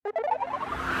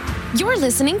You're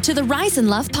listening to the Rise in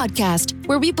Love podcast,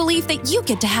 where we believe that you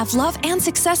get to have love and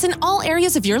success in all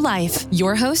areas of your life.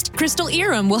 Your host, Crystal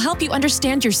Iram, will help you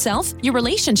understand yourself, your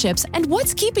relationships, and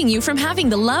what's keeping you from having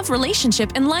the love,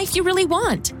 relationship, and life you really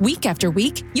want. Week after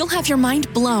week, you'll have your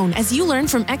mind blown as you learn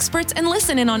from experts and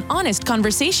listen in on honest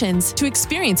conversations to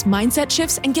experience mindset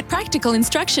shifts and get practical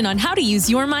instruction on how to use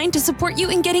your mind to support you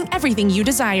in getting everything you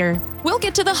desire. We'll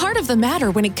get to the heart of the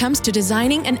matter when it comes to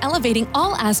designing and elevating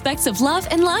all aspects of love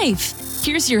and life.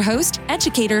 Here's your host,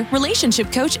 educator,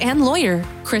 relationship coach, and lawyer,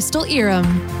 Crystal Iram.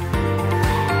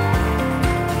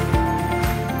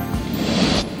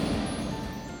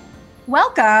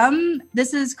 Welcome.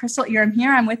 This is Crystal Iram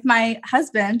here. I'm with my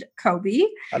husband, Kobe.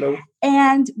 Hello.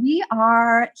 And we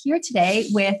are here today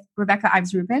with Rebecca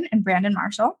Ives Rubin and Brandon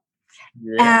Marshall.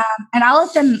 Yeah. And I'll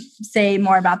let them say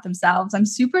more about themselves. I'm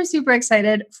super, super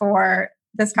excited for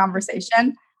this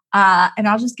conversation. And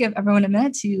I'll just give everyone a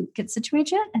minute to get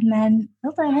situated and then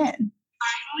we'll dive in.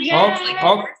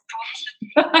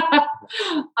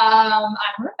 I'm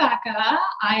Rebecca.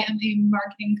 I am a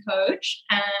marketing coach.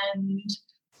 And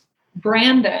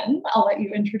Brandon, I'll let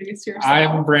you introduce yourself.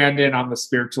 I'm Brandon. I'm a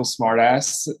spiritual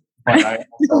smartass, but I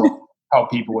also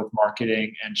help people with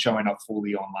marketing and showing up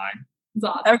fully online. That's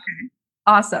awesome. Okay.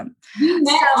 Awesome. We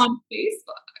met on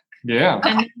Facebook. Yeah.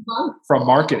 And From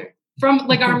marketing. From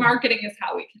our marketing is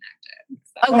how we connected.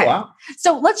 So. Okay. Oh, wow.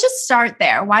 So let's just start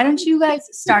there. Why don't you guys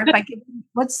start by giving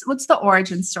what's the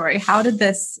origin story? How did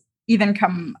this even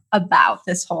come about,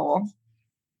 this whole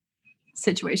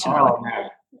situation? Oh, man.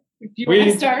 Do you want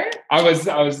to start? I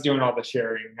was doing all the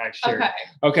sharing. I shared.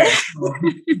 Okay.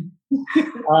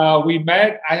 We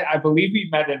met, I believe we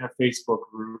met in a Facebook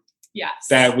group. Yes.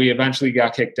 That we eventually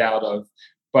got kicked out of.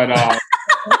 But that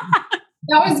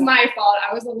was my fault.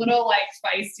 I was a little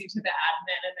feisty to the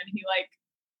admin, and then he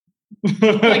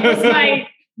was my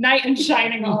knight in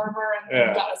shining armor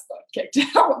and got us both kicked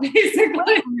out,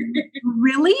 basically.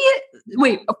 Really?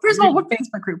 Wait, first of all, what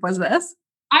Facebook group was this?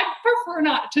 I prefer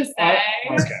not to say.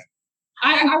 Okay.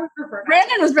 I would prefer not.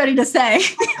 Brandon was ready to say.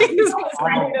 He was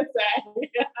ready to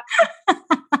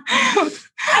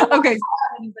say. Okay.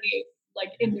 Anybody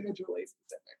individually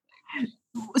specifically.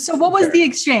 So what was the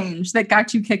exchange that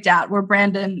got you kicked out where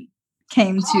Brandon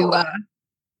came to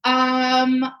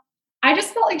I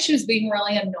just felt like she was being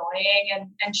really annoying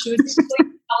and she was basically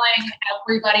telling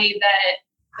everybody that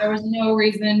there was no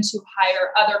reason to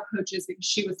hire other coaches because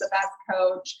she was the best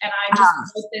coach. And I just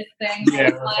wrote this thing. Yeah,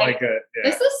 it was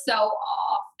this is so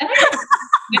off. And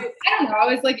I don't know, I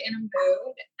was in a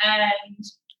mood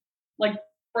and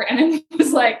Brandon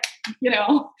was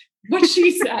what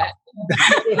she said.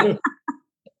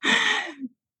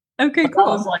 Okay,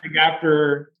 cool. It was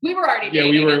after we were already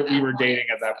dating. Yeah, we were dating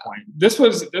at that point. This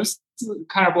was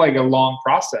kind of a long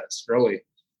process, really.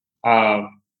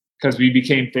 Because we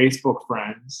became Facebook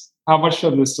friends. How much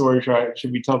of the story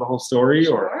should we tell the whole story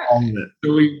or all of it?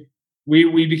 So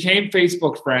we became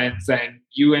Facebook friends, and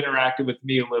you interacted with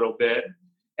me a little bit.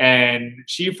 And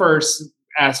she first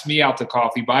asked me out to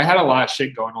coffee, but I had a lot of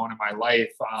shit going on in my life.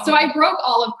 So I broke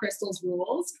all of Crystal's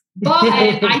rules, but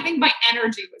I think my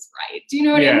energy was right. Do you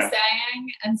know what I'm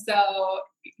saying? And so,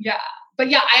 but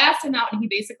I asked him out and he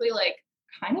basically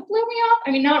kind of blew me off.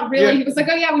 I mean, not really. Yeah. He was like,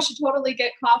 oh yeah, we should totally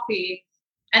get coffee.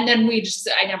 And then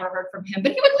I never heard from him,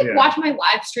 but he would watch my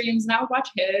live streams and I would watch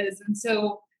his. And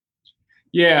so.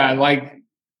 Yeah.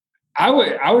 I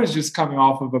was just coming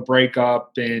off of a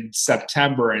breakup in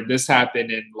September, and this happened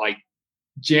in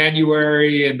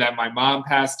January, and then my mom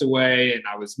passed away and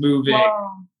I was moving.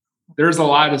 Whoa. There's a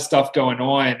lot of stuff going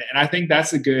on. And I think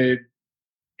that's a good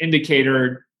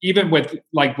indicator, even with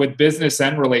business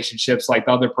and relationships, the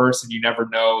other person, you never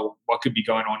know what could be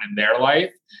going on in their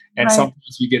life. And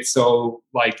sometimes we get so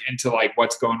into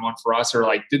what's going on for us, or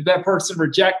did that person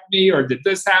reject me, or did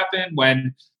this happen,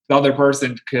 when the other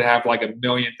person could have a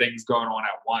million things going on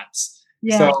at once.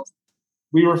 Yeah. So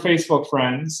we were Facebook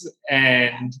friends,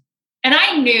 and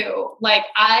I knew,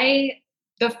 I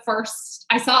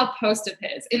saw a post of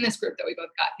his in this group that we both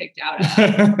got kicked out of.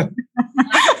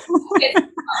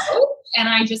 And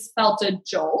I just felt a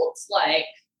jolt,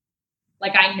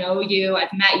 I know you,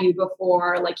 I've met you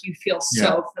before, you feel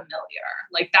so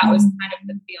familiar. That was kind of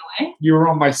the feeling. You were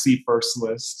on my see first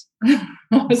list.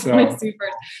 My see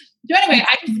first. So anyway,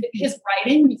 his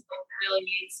writing really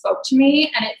spoke to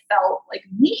me, and it felt like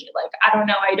me. I don't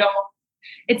know,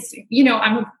 it's,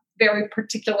 I'm a very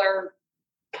particular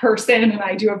person and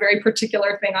I do a very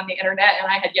particular thing on the internet,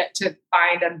 and I had yet to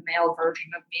find a male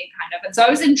version of me kind of. And so I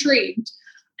was intrigued.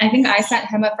 I think I sent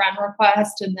him a friend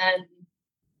request, and then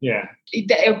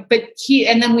but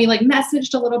and then we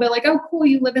messaged a little bit oh, cool,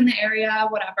 you live in the area,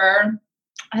 whatever.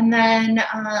 And then,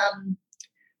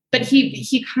 but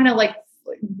he kind of like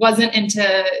wasn't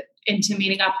into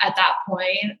meeting up at that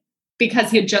point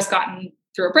because he had just gotten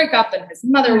through a breakup and his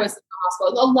mother was in the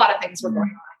hospital. A lot of things were going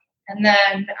on. And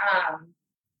then,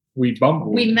 we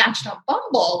matched on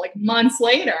Bumble like months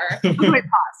later. Wait,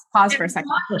 pause for a second.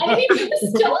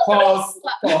 Pause.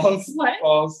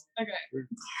 Okay.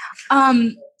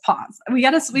 Pause. We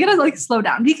gotta like slow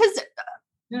down because,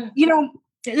 you know,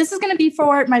 this is going to be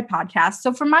for my podcast.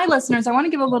 So for my listeners, I want to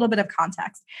give a little bit of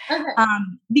context. Okay.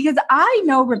 Because I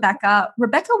know Rebecca.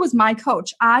 Rebecca was my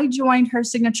coach. I joined her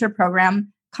signature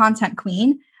program, Content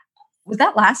Queen. Was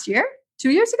that last year? 2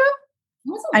 years ago? It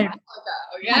was a while ago.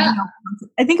 Yeah.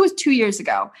 I think it was 2 years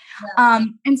ago. Yeah.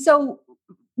 And so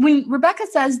when Rebecca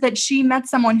says that she met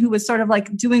someone who was sort of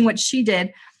like doing what she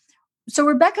did. So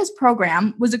Rebecca's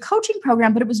program was a coaching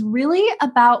program, but it was really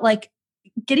about like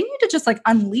getting you to just like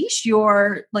unleash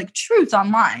your like truth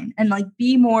online and like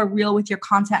be more real with your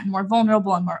content and more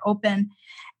vulnerable and more open.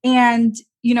 And,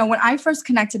 you know, when I first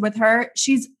connected with her,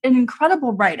 she's an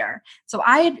incredible writer. So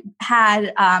I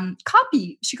had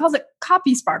copy, she calls it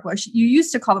copy sparkler. You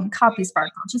used to call them copy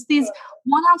sparkler, just these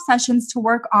one-off sessions to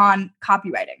work on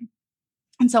copywriting.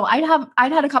 And so I'd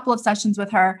had a couple of sessions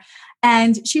with her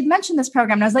and she'd mentioned this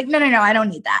program and I was like, no, I don't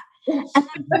need that. And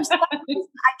then for some reason,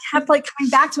 I kept like coming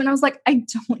back to it and I was like, I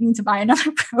don't need to buy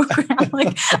another program.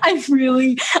 Like I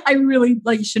really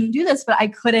like shouldn't do this, but I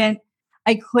couldn't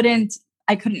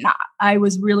not. I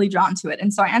was really drawn to it.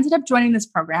 And so I ended up joining this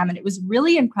program and it was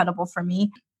really incredible for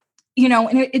me. You know,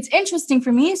 and it's interesting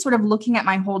for me sort of looking at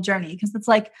my whole journey because it's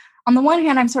like, on the one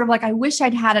hand, I'm sort of like, I wish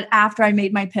I'd had it after I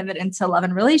made my pivot into love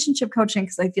and relationship coaching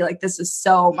because I feel like this is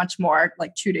so much more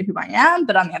like true to who I am.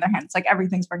 But on the other hand, it's like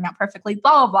everything's working out perfectly,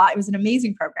 blah, blah, blah. It was an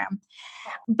amazing program.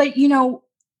 But, you know,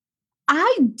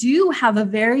 I do have a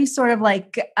very sort of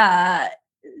like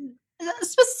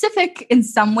specific in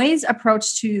some ways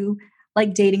approach to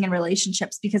like dating and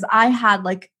relationships because I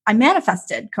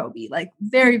manifested Kobe like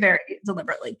very, very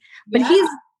deliberately, but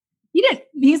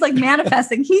he's like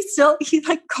manifesting. He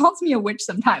like calls me a witch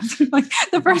sometimes. Like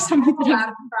the first time he did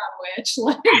a witch.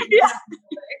 Like,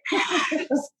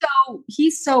 So he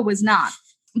was not.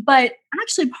 But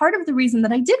actually part of the reason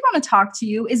that I did want to talk to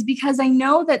you is because I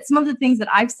know that some of the things that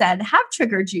I've said have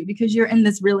triggered you because you're in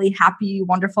this really happy,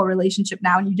 wonderful relationship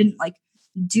now and you didn't like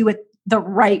do it the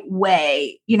right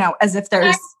way, you know, as if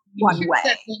there's one way.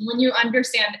 When you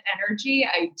understand energy,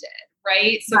 I did,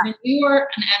 right? So when you are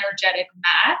an energetic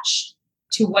match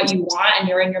to what you want and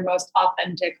you're in your most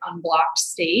authentic, unblocked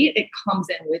state, it comes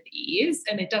in with ease.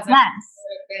 And it doesn't matter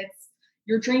if it's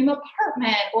your dream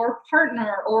apartment or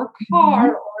partner or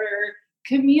car or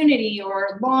community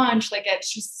or launch. Like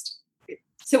it's just,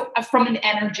 so from an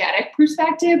energetic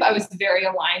perspective, I was very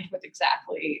aligned with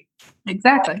exactly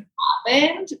what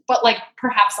happened, but like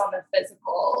perhaps on the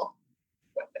physical,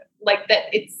 like that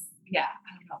it's, I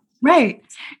don't know. Right.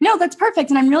 No, that's perfect.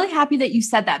 And I'm really happy that you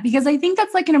said that because I think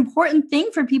that's like an important thing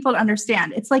for people to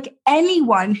understand. It's like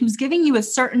anyone who's giving you a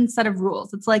certain set of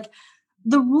rules. It's like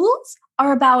the rules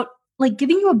are about like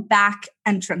giving you a back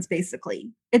entrance,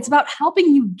 basically. It's about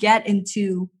helping you get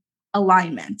into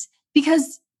alignment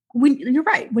because when you're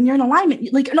right, when you're in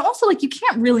alignment, like, and also like you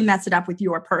can't really mess it up with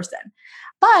your person.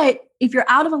 But if you're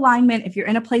out of alignment, if you're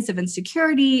in a place of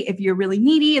insecurity, if you're really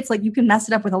needy, it's like you can mess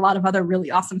it up with a lot of other really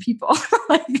awesome people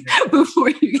like, before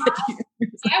you get to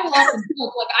yours. I will often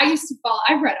look, like I used to follow,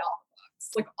 I've read all the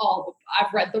books, like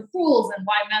I've read The Rules and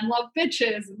Why Men Love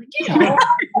Bitches and like, you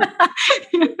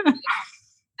know.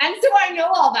 And so I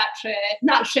know all that shit,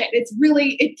 not shit. It's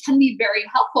really, it can be very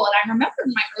helpful. And I remember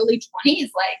in my early 20s,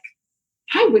 like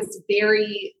I was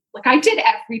very, like I did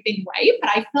everything right, but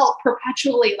I felt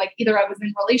perpetually like either I was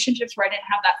in relationships where I didn't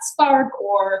have that spark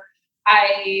or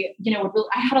I, you know,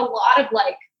 I had a lot of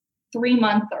like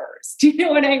 3-monthers. Do you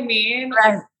know what I mean?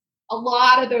 Right. Like, a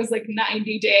lot of those like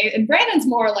 90 days, and Brandon's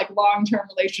more like long-term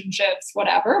relationships,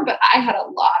 whatever, but I had a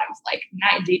lot of like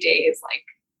 90 days, like,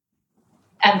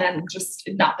 and then just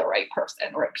not the right person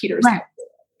or at Peter's reason.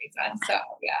 So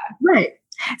yeah. Right.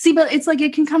 See, but it's like,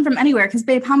 it can come from anywhere. Cause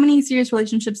babe, how many serious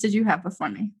relationships did you have before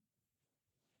me?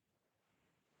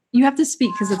 You have to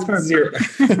speak because it's 0.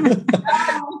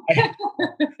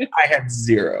 I had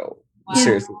 0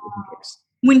 serious relationships.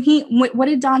 What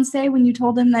did Don say when you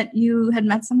told him that you had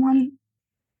met someone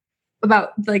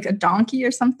about like a donkey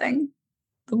or something?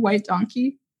 The white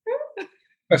donkey?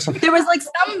 There was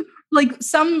like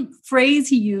some phrase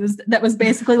he used that was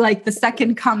basically like the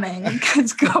second coming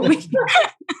is going.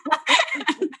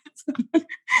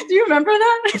 Do you remember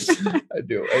that? I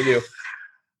do.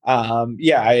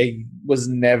 Yeah, I was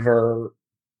never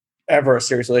ever a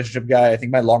serious relationship guy. I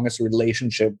think my longest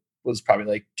relationship was probably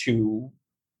like 2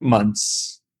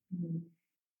 months,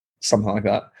 something like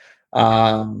that.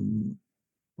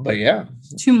 But yeah.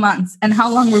 2 months. And how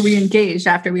long were we engaged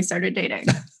after we started dating?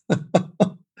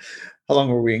 How long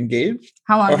were we engaged?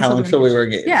 How long? Or how long till we were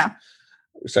engaged? Yeah.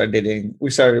 We started dating. We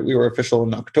were official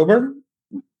in October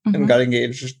and got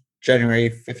engaged January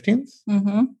 15th.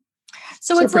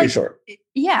 So it's pretty like, short.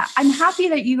 Yeah, I'm happy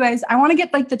that you guys, I want to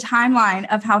get like the timeline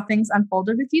of how things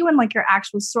unfolded with you and like your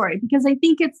actual story, because I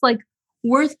think it's like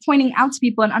worth pointing out to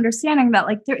people and understanding that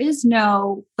like there's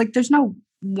no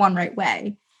one right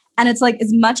way. And it's like,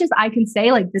 as much as I can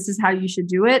say like, this is how you should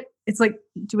do it, it's like,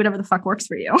 do whatever the fuck works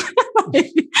for you.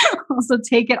 Like, also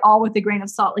take it all with a grain of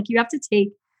salt. Like you have to take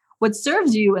what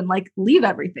serves you and like leave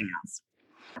everything else.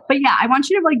 But yeah, I want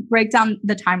you to like break down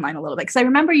the timeline a little bit, because I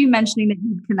remember you mentioning that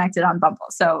you connected on Bumble.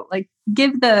 So like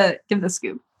give the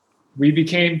scoop. We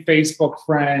became Facebook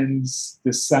friends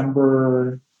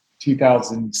December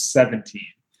 2017.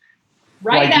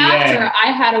 Right like, after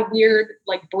I had a weird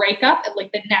like breakup, and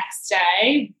like the next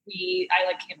day I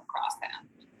like came across him.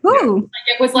 Ooh. Like,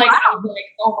 it was like, wow. I was like,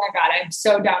 oh my God, I'm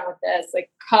so done with this. Like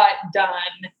cut, done.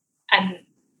 And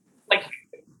like,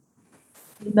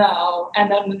 no.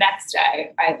 And then the next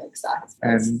day I like saw his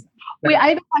face. Wait, I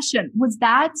have a question. Was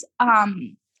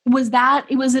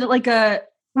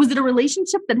it a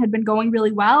relationship that had been going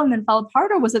really well and then fell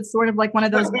apart, or was it sort of like one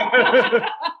of those? Do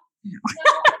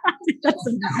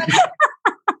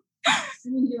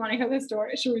you want to hear the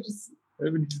story? Should we just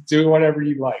do whatever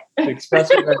you like? Express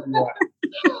whatever you want.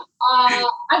 I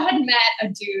had met a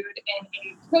dude in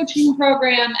a coaching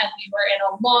program, and we were in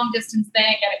a long distance thing,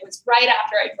 and it was right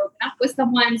after I'd broken up with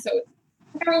someone, so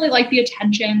I didn't really like the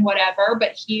attention, whatever.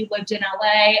 But he lived in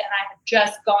LA, and I had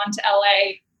just gone to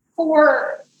LA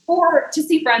for to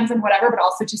see friends and whatever, but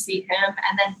also to see him.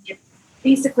 And then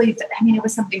it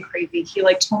was something crazy. He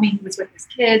like told me he was with his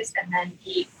kids, and then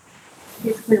he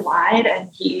basically lied, and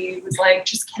he was like,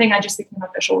 just kidding, I just became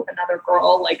official with another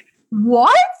girl. Like,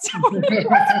 what? It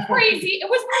was crazy. It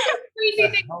was one of the crazy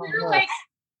things. We were like,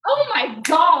 oh my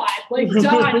God, like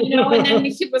done, you know? And then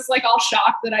he was like all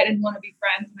shocked that I didn't want to be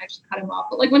friends, and I just cut him off.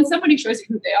 But like when somebody shows you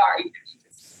who they are, you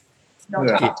just don't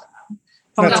talk to them.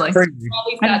 That's crazy. At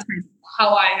least that's how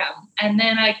I am. And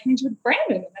then I came to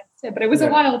Brandon, and that's it. But it was a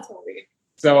while till we.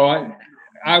 So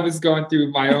I was going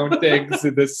through my own things.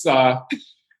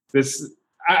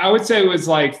 I would say it was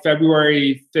like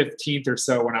February 15th or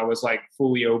so when I was like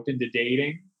fully open to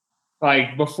dating.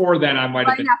 Like before then, I might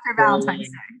have been after Valentine's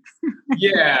Day.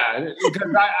 Yeah,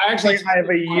 because I actually have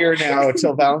a year now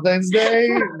till Valentine's Day.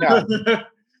 No,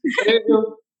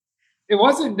 it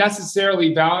wasn't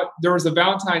necessarily there was a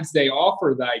Valentine's Day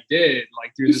offer that I did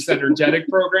like through this energetic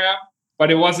program, but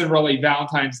it wasn't really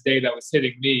Valentine's Day that was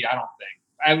hitting me. I don't think.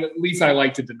 At least I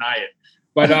like to deny it.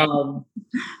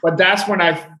 But that's when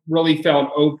I really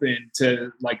felt open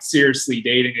to like seriously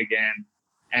dating again.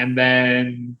 And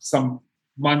then some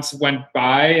months went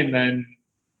by, and then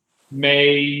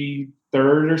May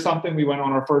 3rd or something, we went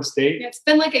on our first date. Yeah, it's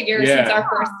been like a year since our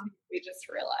first date, we just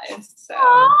realized.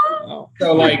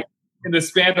 So like in the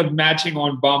span of matching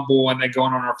on Bumble and then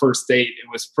going on our first date, it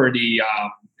was pretty,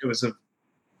 it was a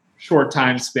short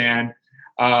time span.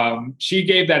 She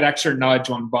gave that extra nudge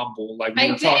on Bumble. Like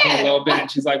we were talking a little bit,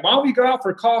 and she's like, why don't we go out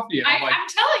for coffee? And I'm like, I'm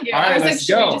telling you, all right, I was let's like,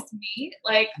 should go. we just meet?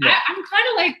 Like, yeah. I'm kind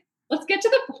of like, let's get to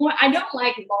the point. I don't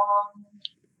like long.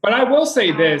 But I will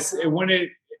say this,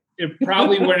 it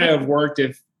probably wouldn't have worked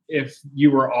if you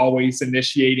were always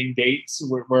initiating dates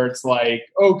where it's like,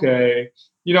 okay,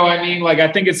 you know what I mean? Like,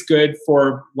 I think it's good for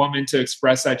a woman to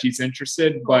express that she's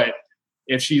interested, but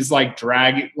if she's like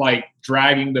dragging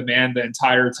the man the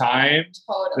entire time,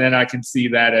 then I can see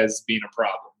that as being a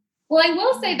problem. Well, I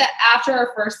will say that after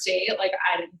our first date, like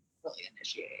I didn't really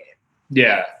initiate it.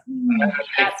 Yeah. He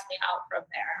asked me out from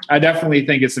there. I definitely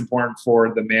think it's important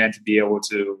for the man to be able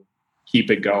to keep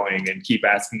it going and keep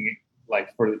asking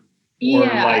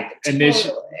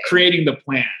creating the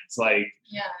plans. Like,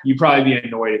 you'd probably be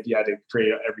annoyed if you had to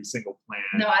create every single plan.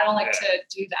 No, I don't like to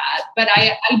do that. But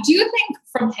I do think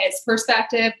from his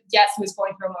perspective, yes, he was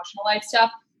going through emotional life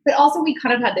stuff, but also we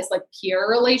kind of had this like peer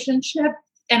relationship.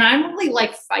 And I'm really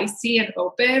like feisty and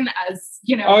open, as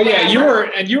you know. Oh yeah, you were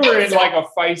in like a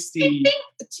feisty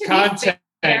content.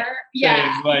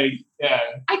 Yeah.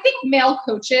 I think male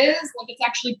coaches, like it's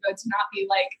actually good to not be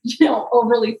like, you know,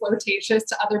 overly flirtatious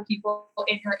to other people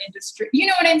in your industry. You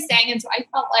know what I'm saying? And so I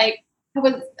felt like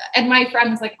and my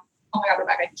friend was like, oh my God,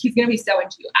 Rebecca, he's going to be so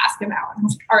into you. Ask him out. And I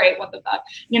was like, all right, what the fuck?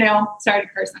 You know, sorry to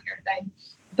curse on your thing.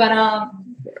 But,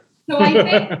 so I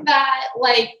think that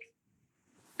like,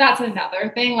 that's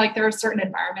another thing. Like there are certain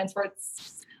environments where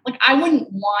it's like, I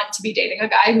wouldn't want to be dating a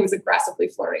guy who is aggressively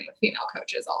flirting with female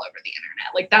coaches all over the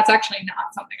internet. Like that's actually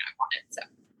not something I wanted. So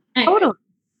anyway. Totally.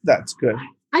 That's good.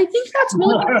 I think that's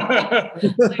really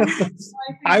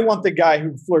I want the guy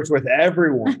who flirts with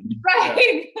everyone.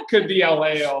 Right. Could be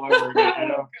LA all over again. You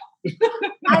know?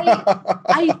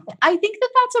 I think that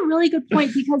that's a really good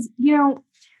point because, you know,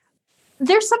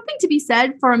 there's something to be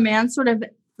said for a man sort of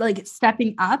like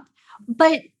stepping up,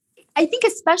 but I think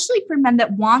especially for men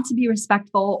that want to be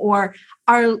respectful or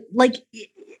are like,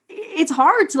 it's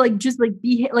hard to like, just like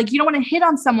be like, you don't want to hit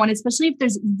on someone, especially if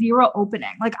there's zero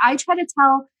opening. Like I try to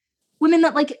tell women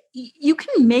that like, you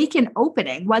can make an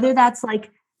opening, whether that's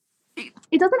like,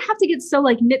 it doesn't have to get so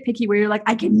like nitpicky where you're like,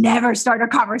 I can never start a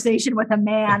conversation with a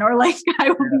man or like I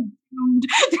will be doomed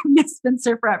to be a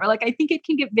spinster forever. Like, I think it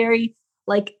can get very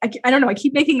like, I don't know. I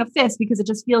keep making a fist because it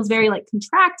just feels very like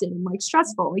contracted and like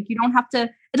stressful. Like you don't have to,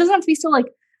 it doesn't have to be so like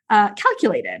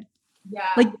calculated. Yeah.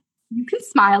 Like you can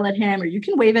smile at him or you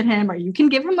can wave at him or you can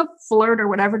give him a flirt or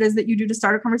whatever it is that you do to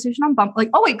start a conversation on Bumble. Like,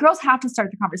 oh wait, girls have to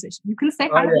start the conversation. You can say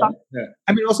hi to Bumble. Yeah.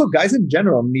 I mean, also guys in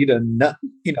general need a nut,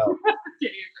 you know.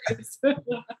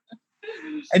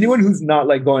 Anyone who's not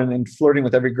like going and flirting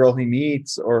with every girl he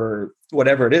meets or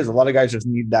whatever it is, a lot of guys just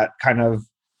need that kind of,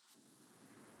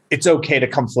 it's okay to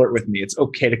come flirt with me. It's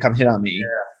okay to come hit on me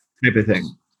type of thing.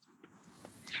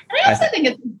 And I also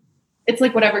think it's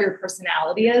like whatever your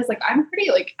personality is. Like I'm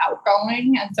pretty like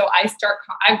outgoing. And so I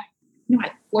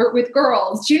flirt with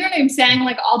girls. Do you know what I'm saying?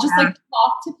 Like I'll just like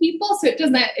talk to people. So it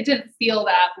didn't feel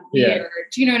that weird.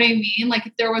 Do you know what I mean? Like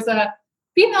if there was a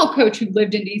female coach who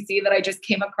lived in DC that I just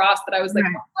came across that I was like,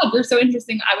 oh, you're so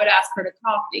interesting, I would ask her to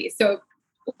coffee. So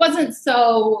it wasn't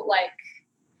so like,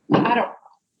 I don't know.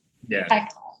 Yeah.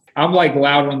 I'm like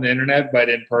loud on the internet, but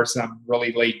in person, I'm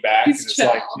really laid back. He's and it's chill.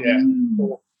 like,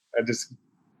 cool.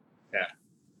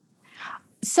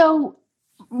 So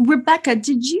Rebecca,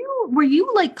 were you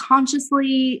like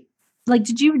consciously, like,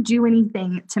 did you do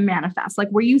anything to manifest? Like,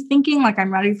 were you thinking like,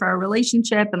 I'm ready for a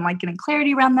relationship and like getting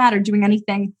clarity around that or doing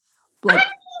anything? Like,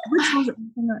 kind of.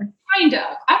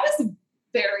 I was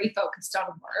very focused on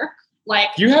work. Like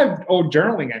you have old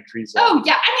journaling entries. Oh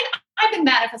yeah. I mean, I've been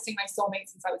manifesting my soulmate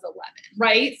since I was 11,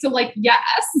 right? So like, yes,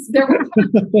 there were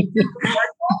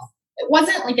it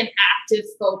wasn't like an active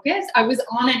focus. I was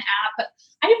on an app.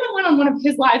 I even went on one of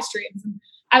his live streams and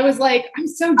I was like, I'm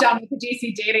so done with the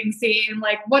DC dating scene.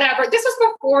 Like whatever. This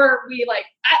was before we like,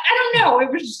 I don't know.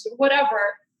 It was just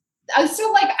whatever. I was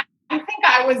so like, I think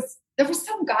there was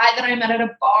some guy that I met at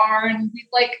a bar and we'd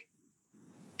like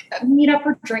meet up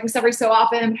for drinks every so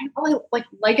often. I didn't really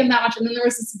like him that much. And then there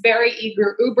was this very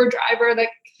eager Uber driver that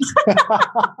it's like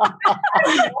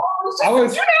when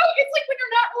you're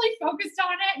not really focused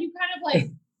on it, you kind of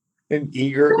like an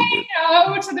eager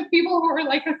no to the people who are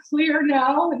like a clear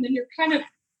no, and then you're kind of.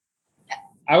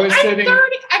 I was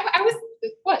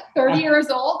 30 years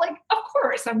old? Like, of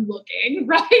course I'm looking,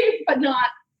 right? But not,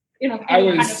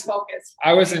 kind of focused.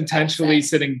 I was intentionally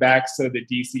sitting back so the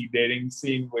DC dating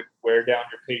scene would wear down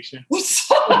your patience.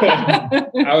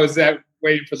 I was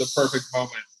waiting for the perfect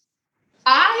moment.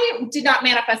 I did not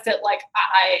manifest it like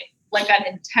an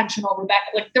intentional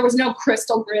Rebecca. Like there was no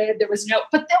crystal grid.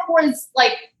 But there was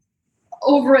like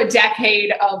over a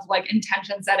decade of like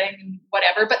intention setting and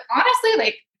whatever. But honestly,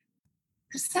 like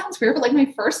this sounds weird, but like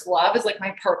my first love is like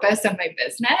my purpose and my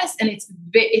business. And it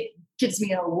gives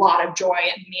me a lot of joy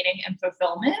and meaning and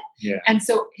fulfillment. Yeah. And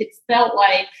so it felt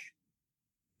like,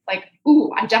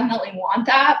 ooh, I definitely want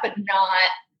that, but it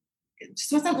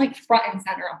just wasn't like front and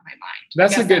center of my mind.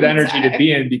 That's a good energy to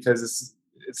be in because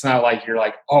it's not like you're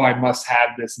like, oh, I must have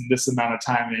this in this amount of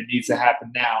time and it needs to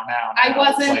happen now. I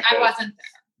wasn't there.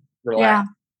 Relax.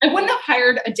 I wouldn't have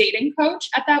hired a dating coach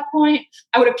at that point.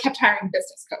 I would have kept hiring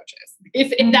business coaches.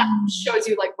 If that shows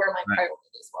you like where my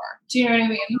priorities were. Do you know what I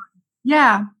mean?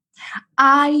 Yeah.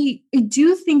 I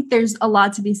do think there's a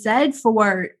lot to be said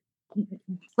for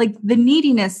like the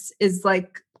neediness is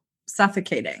like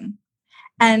suffocating.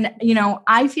 And,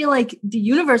 I feel like the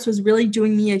universe was really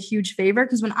doing me a huge favor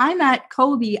because when I met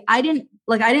Kobe, I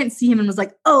didn't see him and was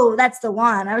like, oh, that's the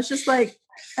one. I was just like,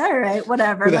 all right,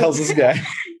 whatever. Who the hell's this guy?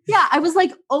 Yeah, I was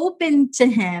like open to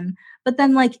him, but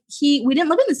then like we didn't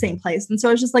live in the same place. And so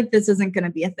I was just like, this isn't going to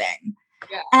be a thing.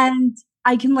 Yeah. And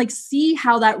I can like see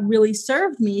how that really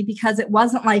served me because it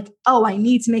wasn't like, oh, I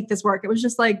need to make this work. It was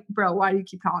just like, bro, why do you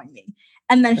keep calling me?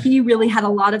 And then he really had a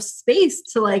lot of space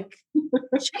to like,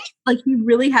 like he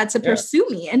really had to pursue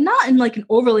me, and not in like an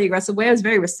overly aggressive way. I was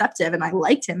very receptive and I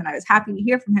liked him and I was happy to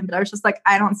hear from him, but I was just like,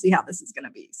 I don't see how this is going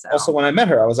to be. So also when I met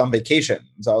her, I was on vacation.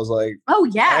 So I was like, oh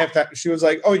yeah. She was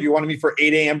like, oh, you wanted me for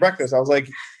 8 a.m. breakfast? I was like,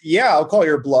 yeah, I'll call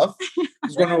your bluff. I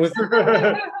was going with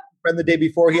a friend the day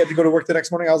before. He had to go to work the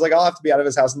next morning. I was like, I'll have to be out of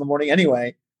his house in the morning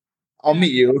anyway. I'll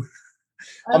meet you.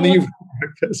 I'll meet you for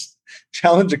breakfast.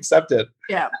 Challenge accepted.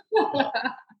 Yeah.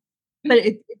 But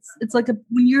it's like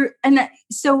when you're, and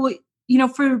so, you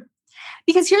know,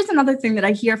 because here's another thing that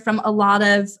I hear from a lot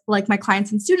of like my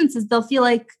clients and students is they'll feel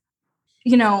like,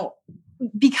 you know,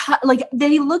 because like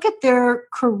they look at their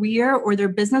career or their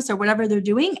business or whatever they're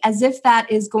doing as if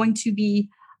that is going to be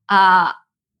a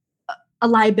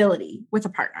liability with a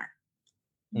partner.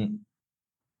 Mm.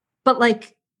 But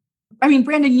like, I mean,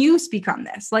 Brandon, you speak on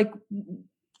this, like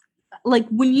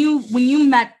when you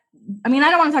met, I mean, I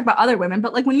don't want to talk about other women,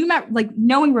 but like when you met, like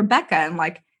knowing Rebecca and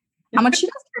like how much she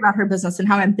does care about her business and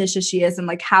how ambitious she is and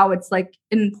like how it's like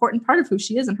an important part of who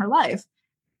she is in her life.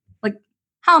 Like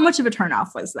how much of a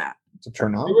turnoff was that? It's a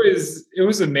turnoff. It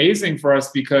was amazing for us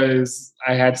because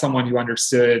I had someone who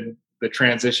understood the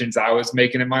transitions I was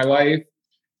making in my life,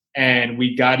 and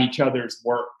we got each other's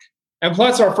work. And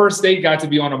plus our first date got to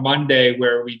be on a Monday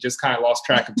where we just kind of lost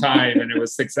track of time and it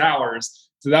was 6 hours.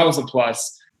 So that was a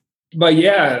plus. But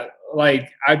yeah,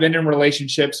 like I've been in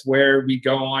relationships where we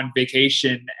go on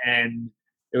vacation and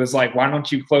it was like, why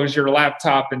don't you close your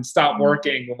laptop and stop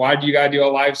working? Why do you got to do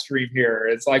a live stream here?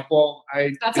 It's like, well,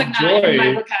 that's enjoy. Like not in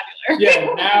my vocabulary.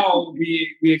 Yeah, now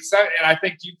we accept, and I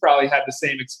think you probably had the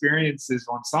same experiences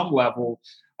on some level.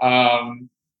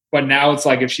 But now it's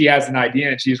like if she has an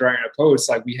idea and she's writing a post,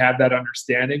 like we have that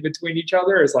understanding between each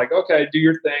other. It's like, okay, do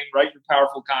your thing, write your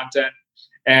powerful content,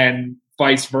 and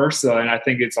vice versa. And I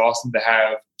think it's awesome to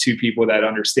have two people that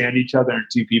understand each other and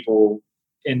two people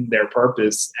in their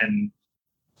purpose and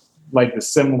like the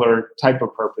similar type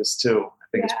of purpose too. I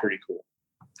think it's pretty cool.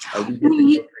 We get to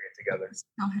bring it together.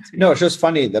 No, it's just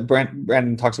funny that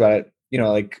Brandon talks about it, you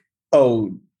know, like,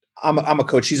 oh, I'm a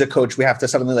coach. She's a coach. We have to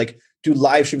suddenly like do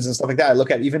live streams and stuff like that. I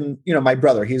look at even, you know, my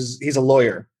brother, he's a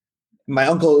lawyer. My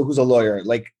uncle, who's a lawyer,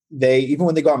 like even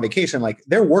when they go on vacation, like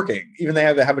they're working, even they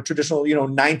have a traditional, you know,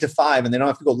 9 to 5 and they don't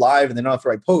have to go live and they don't have to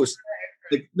write posts.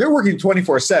 Like they're working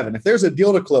 24/7. If there's a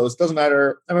deal to close, doesn't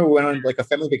matter. I remember we went on like a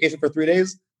family vacation for 3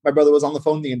 days. My brother was on the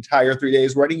phone the entire 3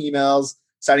 days, writing emails,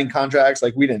 signing contracts.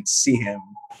 Like we didn't see him.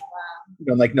 You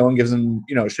know, like no one gives him,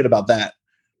 you know, shit about that.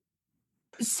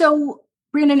 So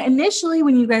Brandon, initially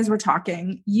when you guys were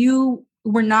talking, you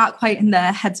were not quite in the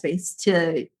headspace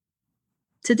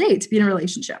to date, to be in a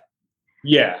relationship.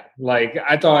 Yeah. Like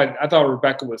I thought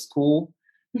Rebecca was cool.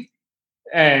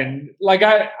 And like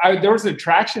I there was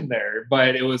attraction there,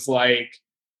 but it was like,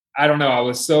 I don't know. I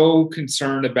was so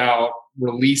concerned about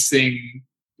releasing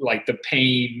like the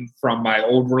pain from my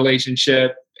old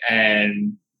relationship.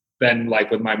 And then like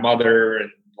with my mother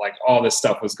and like all this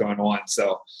stuff was going on.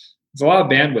 So there's a lot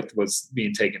of bandwidth was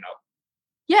being taken up.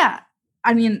 Yeah.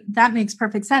 I mean, that makes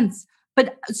perfect sense.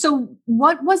 But so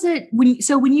what was it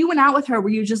when you went out with her, were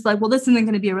you just like, well, this isn't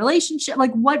going to be a relationship?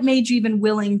 Like what made you even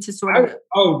willing to sort of?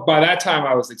 By that time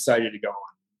I was excited to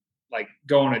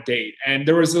go on a date. And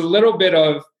there was a little bit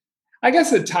of, I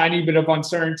guess a tiny bit of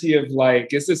uncertainty of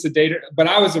like, is this a date? But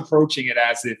I was approaching it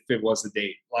as if it was a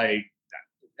date. Like,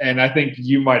 and I think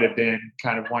you might have been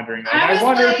kind of wondering, like, I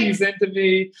wonder if he's into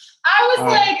me. I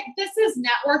was like, this is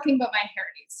networking, but my hair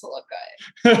needs to look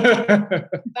good.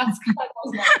 That's kind of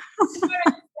what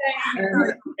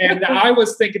and I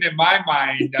was thinking in my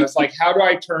mind, I was like, how do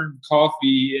I turn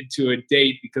coffee into a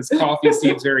date? Because coffee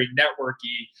seems very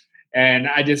networky. And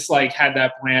I just like had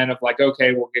that plan of like,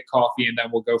 okay, we'll get coffee and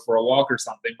then we'll go for a walk or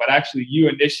something. But actually you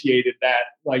initiated that.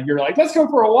 Like, you're like, let's go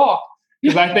for a walk.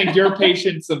 Because I think your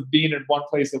patience of being in one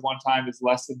place at one time is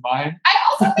less than mine. I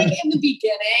also think in the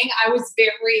beginning, I was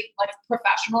very like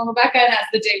professional, Rebecca. And as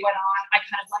the day went on, I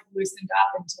kind of like loosened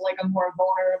up into like a more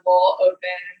vulnerable,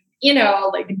 open, you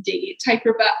know, like date type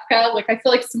Rebecca. Like I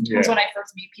feel like sometimes when I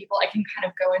first meet people, I can kind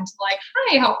of go into like,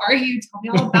 hi, how are you? Tell me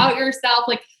all about yourself.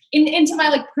 Like into my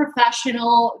like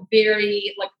professional,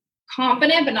 very like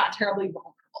confident, but not terribly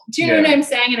vulnerable. Do you know what I'm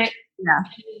saying? And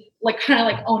like kind of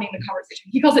like owning the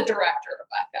conversation. He calls it Director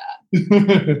Rebecca.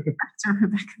 Director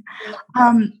Rebecca.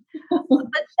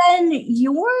 But then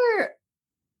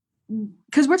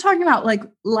because we're talking about like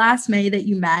last May that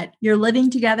you met, you're living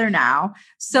together now.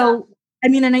 So, I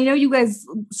mean, and I know you guys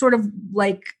sort of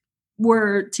like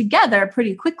were together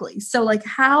pretty quickly. So like,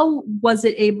 how was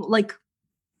it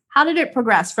how did it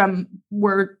progress from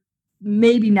we're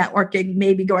maybe networking,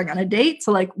 maybe going on a date.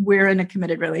 So like we're in a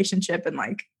committed relationship and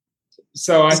like.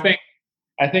 So I think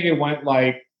it went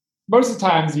like, most of the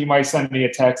times you might send me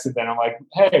a text and then I'm like,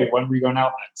 hey, when are we going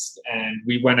out next? And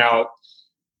we went out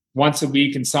once a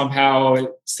week, and somehow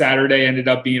Saturday ended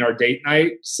up being our date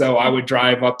night. So I would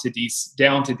drive up to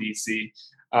down to DC. He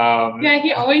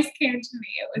always came to me.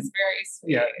 It was very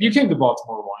sweet. Yeah, you came to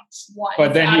Baltimore once,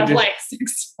 but then out of like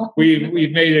 6 months.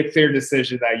 We've made a clear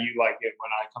decision that you like it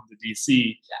when I come to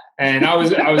DC, and I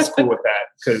was cool with that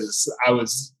because I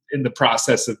was in the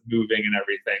process of moving and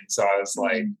everything. So I was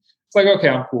like, it's like, okay,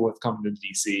 I'm cool with coming to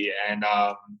DC, and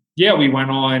we went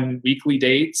on weekly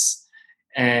dates.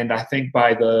 And I think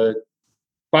by the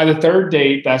third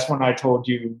date, that's when I told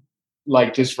you,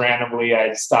 like, just randomly,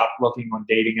 I stopped looking on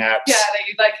dating apps. Yeah, that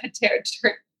you like had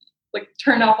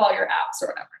turned off all your apps or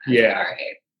whatever. Yeah. Like, all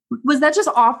right. Was that just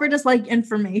offered as like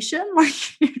information? Like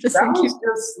you're just that was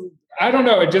just, I don't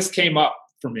know. It just came up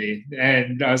for me,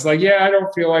 and I was like, yeah, I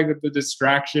don't feel like the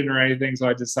distraction or anything, so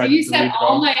I decided. You said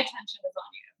all my attention is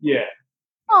on you. Yeah.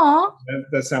 Aw.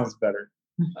 That sounds better.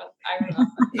 But I don't know.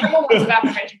 I'm a lots of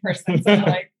affirmation person, so I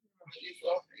like these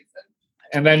little phrases.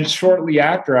 And then shortly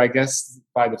after, I guess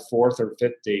by the 4th or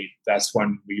 5th date, that's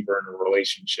when we were in a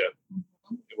relationship.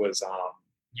 Mm-hmm. It was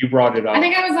you brought it up. I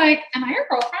think I was like, "Am I your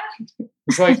girlfriend?"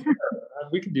 It's like,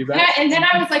 we can do that. Yeah, and then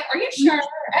I was like, "Are you sure?"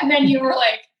 And then you were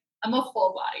like, "I'm a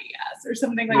full body yes," or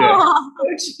something like that.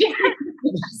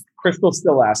 Crystal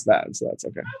still asked that, so that's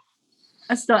okay.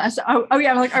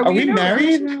 I'm like, are we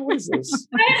married? What is this?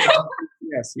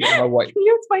 Yes, my wife. Can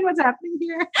you explain what's happening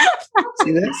here?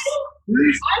 See this?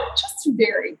 I'm just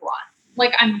very blunt.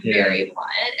 Like, I'm very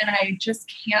blunt, and I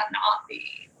just can't not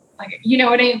be. Like, you know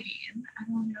what I mean? I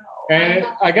don't know. And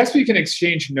I guess we can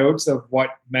exchange notes of what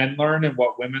men learn and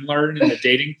what women learn in the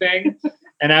dating thing.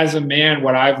 And as a man,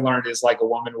 what I've learned is like a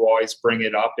woman will always bring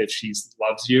it up if she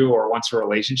loves you or wants a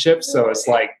relationship. So it's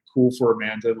like cool for a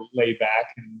man to lay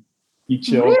back and be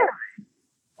chill. Really?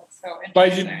 That's so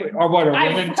interesting. Or what, are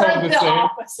women told the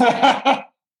same?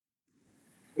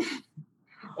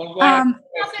 I'm glad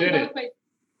I did it.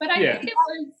 But I think it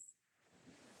was.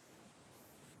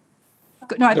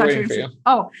 No, I thought you were going to say.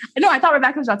 Oh, no, I thought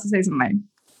Rebecca was about to say something.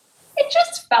 It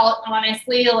just felt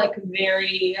honestly like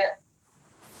very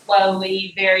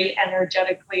slowly, very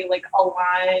energetically like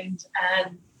aligned,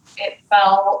 and it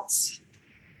felt,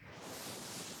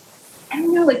 I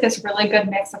don't know, like this really good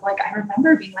mix of like, I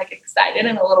remember being like excited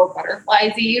and a little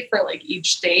butterfliesy for like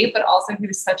each date, but also he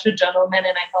was such a gentleman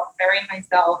and I felt very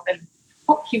myself, and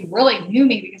he really knew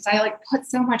me because I like put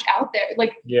so much out there.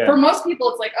 Like for most people,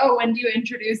 it's like, oh, when do you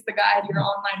introduce the guy to your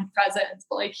online presence?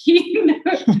 But like he knew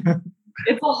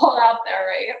it's all out there,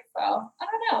 right? So I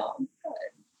don't know.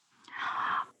 Good.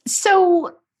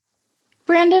 So,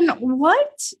 Brandon,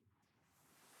 what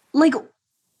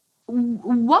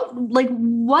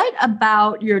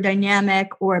about your dynamic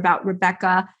or about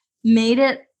Rebecca made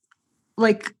it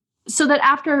like so that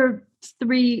after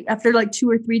 2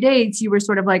 or 3 dates, you were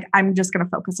sort of like, I'm just going to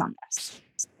focus on this?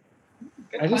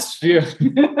 I just feel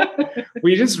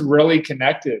we just really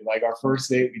connected. Like our first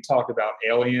date, we talked about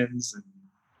aliens. And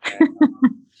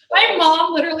my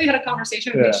mom literally had a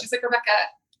conversation with me. She's like, Rebecca,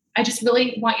 I just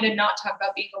really want you to not talk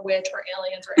about being a witch or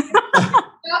aliens or anything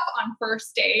stuff on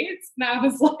first dates. And I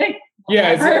was like,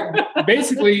 it's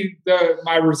basically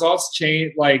my results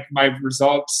changed. Like my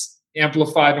results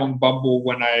amplified on Bumble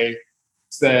when I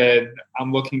said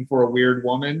I'm looking for a weird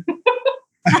woman.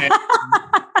 and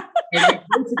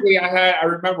basically, I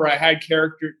remember I had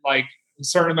character like a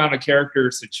certain amount of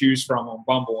characters to choose from on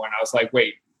Bumble, and I was like,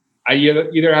 wait, I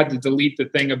either had to delete the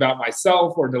thing about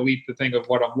myself or delete the thing of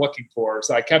what I'm looking for.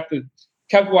 So I kept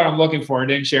what I'm looking for and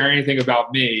didn't share anything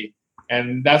about me.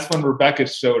 And that's when Rebecca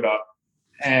showed up,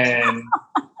 and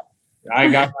I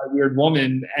got my weird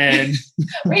woman. And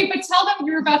wait, but tell them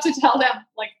you're about to tell them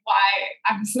like why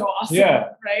I'm so awesome. Yeah,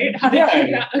 right. How did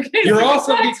you okay, you're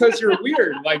awesome because you're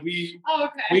weird. Like we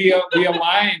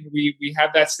align. We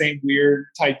have that same weird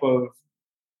type of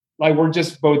like we're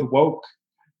just both woke,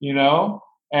 you know.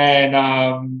 And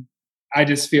I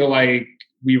just feel like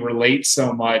we relate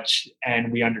so much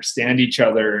and we understand each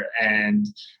other, and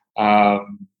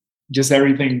just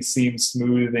everything seemed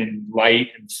smooth and light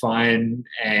and fun,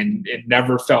 and it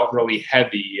never felt really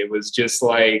heavy. It was just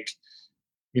like,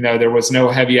 you know, there was no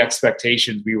heavy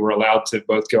expectations. We were allowed to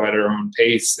both go at our own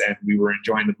pace, and we were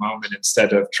enjoying the moment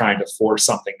instead of trying to force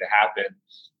something to happen.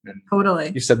 And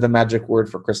Totally. You said the magic word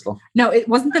for Crystal. No, it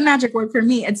wasn't the magic word for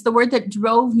me. It's the word that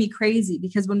drove me crazy,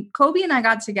 because when Kobe and I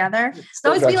got together, I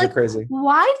always be like, crazy.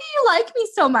 Why do you like me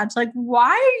so much? Like,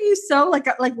 why are you so like,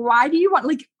 why do you want,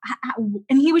 like,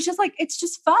 and he was just like, it's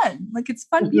just fun. Like, it's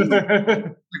fun.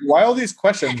 Why all these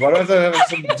questions? What are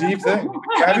some deep things?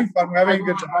 We're having fun. We're having a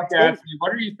good time.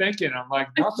 What are you thinking? I'm like,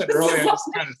 nothing really. I just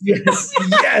kind of yes.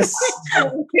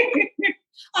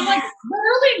 I'm like,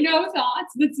 literally no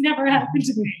thoughts. That's never happened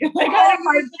to me. Like, oh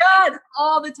my God,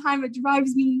 all the time. It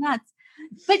drives me nuts.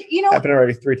 But happened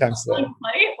already 3 times today.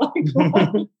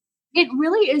 It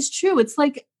really is true. It's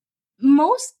like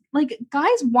most like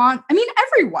guys want, I mean,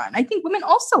 everyone, I think women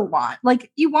also want,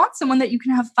 like, you want someone that you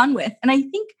can have fun with. And I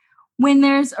think when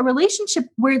there's a relationship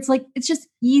where it's like, it's just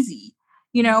easy,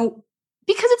 because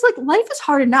it's like life is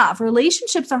hard enough.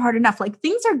 Relationships are hard enough. Like,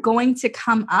 things are going to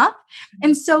come up.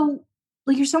 And so,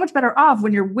 like, you're so much better off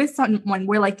when you're with someone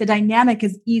where like the dynamic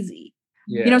is easy.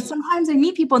 Yeah. Sometimes I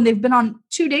meet people and they've been on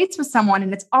 2 dates with someone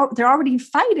and they're already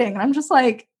fighting. And I'm just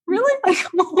like, really? Like,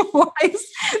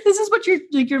 this is what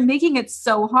you're making it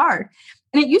so hard.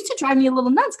 And it used to drive me a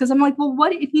little nuts, because I'm like, well,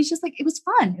 what? And he's just like, it was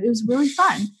fun. It was really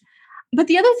fun. But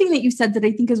the other thing that you said that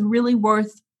I think is really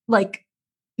worth like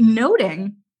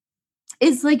noting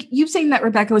is like you saying that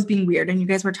Rebecca was being weird and you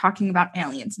guys were talking about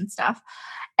aliens and stuff.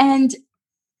 And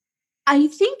I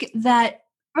think that,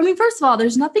 I mean, first of all,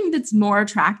 there's nothing that's more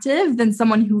attractive than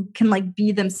someone who can like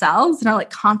be themselves and are like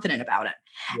confident about it.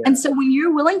 Yeah. And so when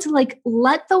you're willing to like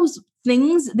let those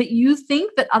things that you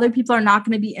think that other people are not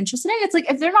going to be interested in, it's like,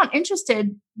 if they're not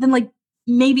interested, then like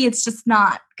maybe it's just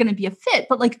not going to be a fit.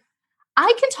 But like,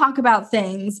 I can talk about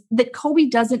things that Kobe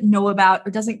doesn't know about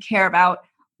or doesn't care about,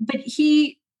 but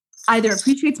he either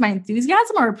appreciates my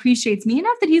enthusiasm or appreciates me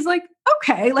enough that he's like,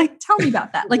 okay, like, tell me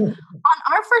about that. Like, on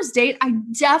our first date, I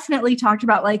definitely talked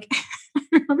about, like, I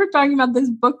remember talking about this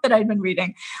book that I'd been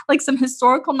reading, like some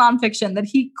historical nonfiction that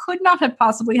he could not have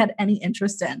possibly had any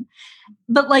interest in.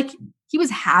 But like, he was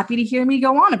happy to hear me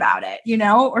go on about it,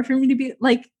 or for me to be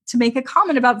like, to make a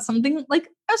comment about something like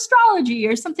astrology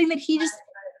or something that he just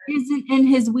isn't in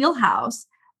his wheelhouse.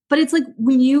 But it's like,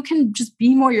 when you can just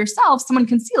be more yourself, someone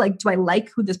can see, like, do I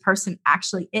like who this person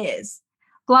actually is?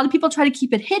 A lot of people try to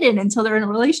keep it hidden until they're in a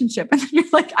relationship. And then you're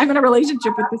like, I'm in a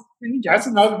relationship with this stranger. That's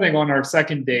another thing. On our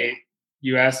second date,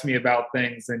 you asked me about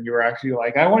things and you were actually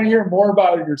like, I want to hear more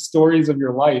about your stories of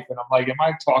your life. And I'm like, am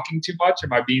I talking too much?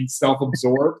 Am I being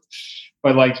self-absorbed?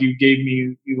 But like, you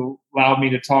allowed me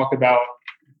to talk about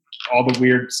all the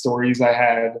weird stories I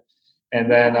had. And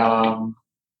then,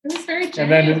 it was very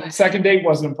genuine. And then the second date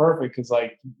wasn't perfect because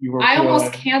like you were. I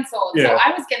almost canceled. Yeah. So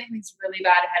I was getting these really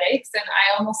bad headaches, and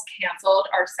I almost canceled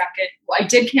our second. Well, I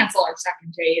did cancel our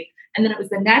second date, and then it was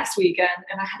the next weekend,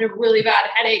 and I had a really bad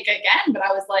headache again. But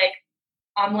I was like,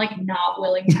 I'm like not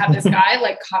willing to have this guy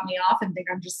like cut me off and think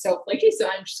I'm just so flaky. So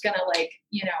I'm just gonna like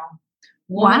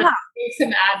take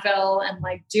some Advil and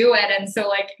like do it. And so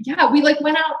like we like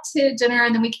went out to dinner,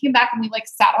 and then we came back and we like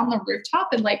sat on the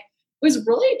rooftop and like. It was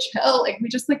really chill. Like we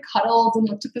just like cuddled and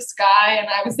looked at the sky, and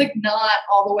I was like not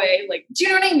all the way like, do you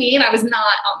know what I mean? I was not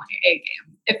on my A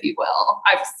game, if you will.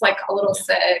 I was like a little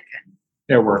sick. And,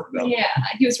 it worked though. Yeah,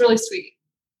 he was really sweet.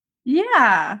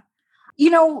 Yeah.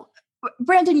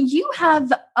 Brandon, you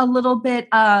have a little bit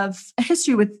of a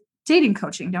history with dating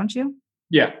coaching, don't you?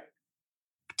 Yeah.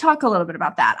 Talk a little bit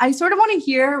about that. I sort of want to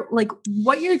hear like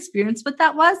what your experience with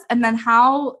that was, and then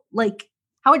how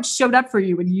it showed up for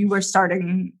you when you were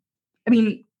starting,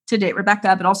 to date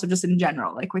Rebecca, but also just in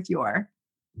general, like with your.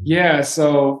 Yeah.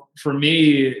 So for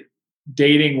me,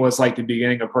 dating was like the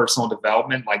beginning of personal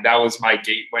development. Like that was my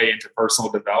gateway into personal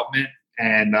development.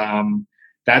 And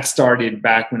that started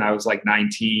back when I was like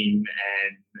 19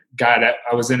 and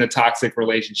I was in a toxic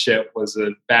relationship, was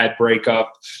a bad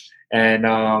breakup. And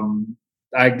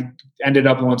I ended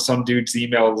up on some dude's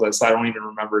email list. I don't even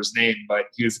remember his name, but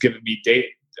he was giving me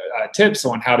tips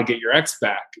on how to get your ex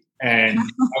back. And I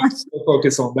was so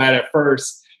focused on that at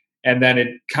first. And then it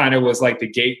kind of was like the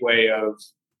gateway of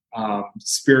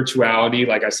spirituality.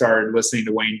 Like I started listening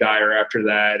to Wayne Dyer after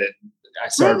that, and I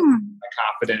started my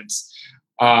confidence.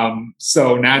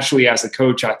 So naturally as a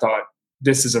coach, I thought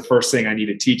this is the first thing I need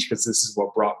to teach because this is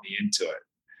what brought me into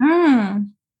it.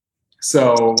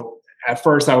 So at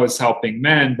first I was helping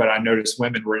men, but I noticed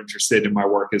women were interested in my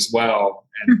work as well,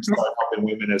 and started helping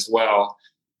women as well.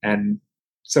 And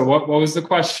so what was the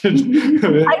question? I don't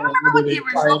remember what the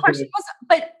original question was,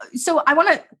 but so I want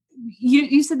to,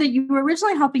 you said that you were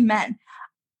originally helping men,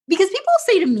 because people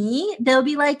say to me, they'll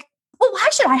be like, well, why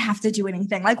should I have to do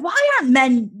anything? Like, why aren't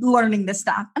men learning this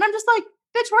stuff? And I'm just like,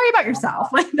 bitch, worry about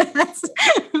yourself. Like that's,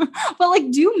 but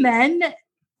like, do men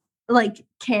like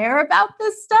care about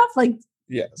this stuff? Like,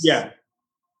 Yes. Yeah.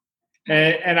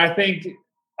 And I think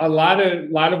a lot of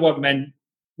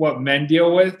what men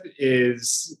deal with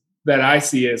is that I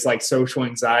see as like social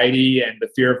anxiety and the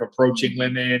fear of approaching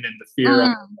women and the fear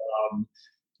of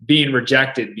being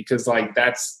rejected, because like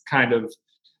that's kind of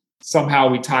somehow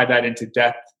we tie that into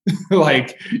death.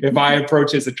 Like if I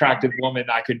approach this attractive woman,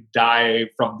 I could die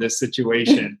from this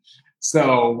situation.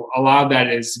 So a lot of that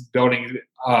is building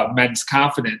men's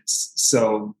confidence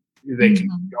so they can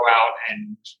go out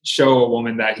and show a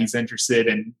woman that he's interested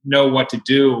and know what to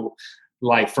do.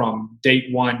 Like from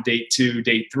date 1, date 2,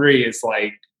 date 3, it's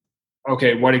like,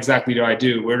 okay, what exactly do I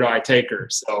do? Where do I take her?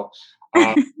 So,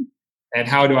 and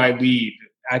how do I lead?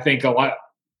 I think a lot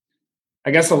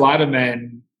of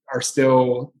men are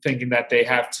still thinking that they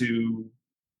have to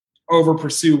over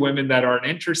pursue women that aren't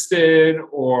interested,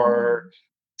 or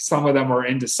some of them are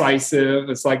indecisive.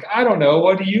 It's like, I don't know,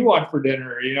 what do you want for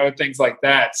dinner? Things like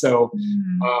that. So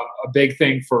a big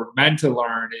thing for men to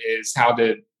learn is how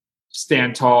to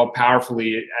stand tall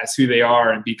powerfully as who they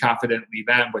are and be confidently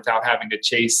them without having to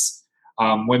chase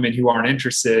women who aren't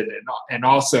interested, and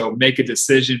also make a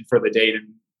decision for the date and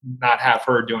not have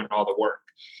her doing all the work.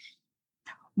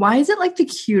 Why is it like the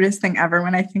cutest thing ever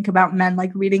when I think about men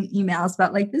like reading emails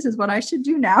about like, this is what I should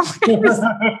do now?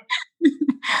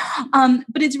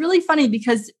 But it's really funny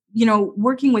because,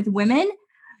 working with women,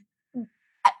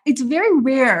 it's very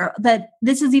rare that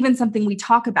this is even something we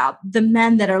talk about, the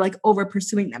men that are like over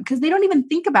pursuing them, because they don't even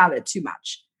think about it too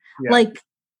much. Yeah. Like,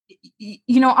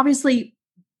 obviously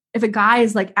if a guy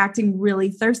is like acting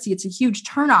really thirsty, it's a huge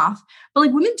turnoff, but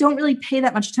like women don't really pay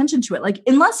that much attention to it. Like,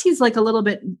 unless he's like a little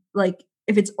bit like,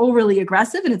 if it's overly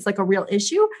aggressive and it's like a real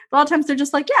issue, a lot of times they're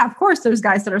just like, yeah, of course there's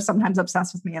guys that are sometimes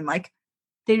obsessed with me and like,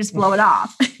 they just blow it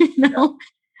off,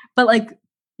 But like,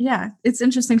 yeah, it's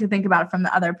interesting to think about it from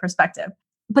the other perspective.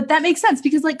 But that makes sense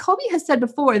because like Colby has said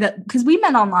before that because we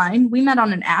met online, we met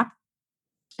on an app.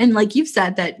 And like you've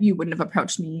said that you wouldn't have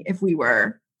approached me if we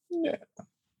were. Yeah.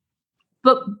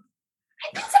 But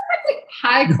I think sometimes like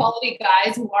high quality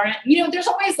guys who aren't, there's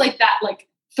always like that, like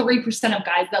 3% of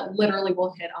guys that literally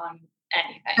will hit on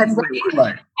anything.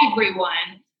 Right.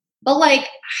 Everyone. But like,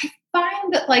 I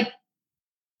find that like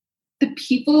the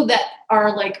people that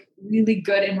are like really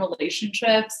good in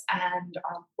relationships and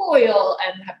are loyal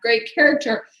and have great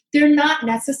character, they're not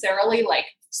necessarily like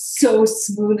so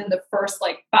smooth in the first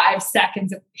like 5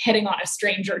 seconds of hitting on a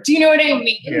stranger. Do you know what I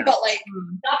mean? Yeah. But like,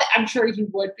 not that I'm sure you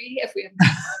would be if we had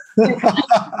that's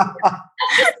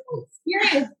just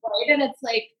experience, right? And it's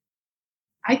like,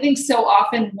 I think so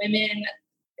often women,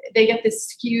 they get this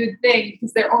skewed thing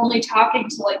because they're only talking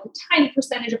to like a tiny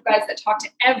percentage of guys that talk to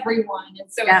everyone.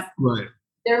 And so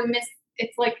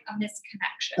it's like a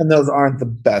misconnection. And those aren't the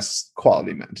best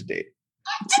quality men to date.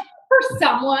 For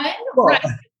someone, right?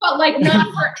 But like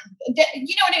not for,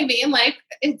 you know what I mean? Like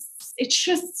it's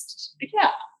just,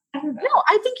 I don't know. No,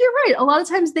 I think you're right. A lot of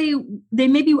times they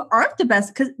maybe aren't the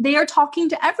best because they are talking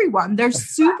to everyone. They're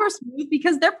super smooth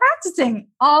because they're practicing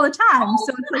all the time.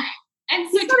 So it's like, and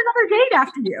so got another date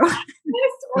after you.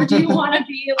 Or do you want to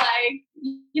be like,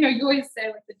 you always say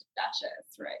like the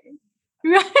Duchess, right?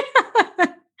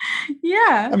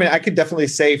 Yeah. I mean, I could definitely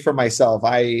say for myself,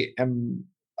 I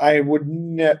would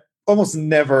almost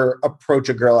never approach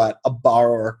a girl at a bar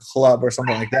or a club or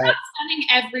something like that. I'm not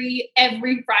spending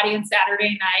every Friday and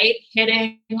Saturday night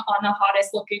hitting on the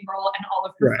hottest looking girl and all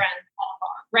of her friends all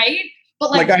along, right?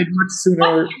 But like I'd much sooner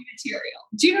material.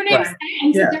 Do you know what I'm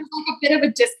saying? So there's like a bit of a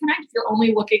disconnect if you're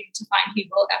only looking to find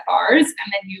people at bars,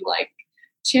 and then you like,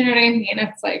 do you know what I mean?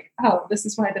 It's like, oh, this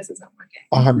is why this isn't working.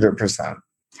 100%.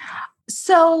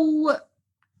 So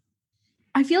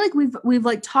I feel like we've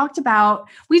like talked about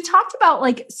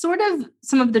like sort of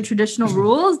some of the traditional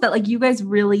rules that like you guys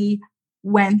really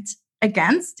went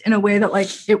against in a way that like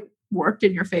it worked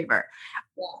in your favor.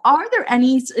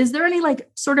 Is there any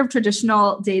like sort of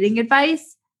traditional dating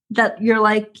advice that you're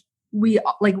like,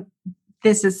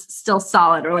 this is still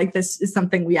solid, or like this is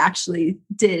something we actually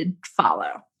did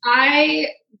follow?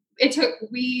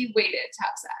 We waited to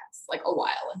have sex like a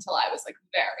while until I was like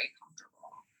very comfortable.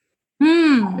 Are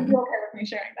you okay with me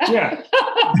sharing that? Yeah.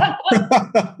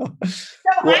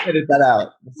 We'll edit that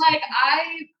out. Like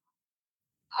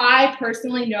I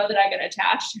personally know that I get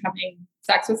attached to having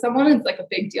sex with someone. It's like a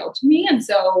big deal to me. And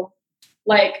so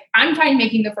like, I'm fine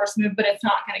making the first move, but it's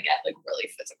not going to get like really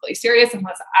physically serious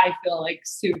unless I feel like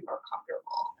super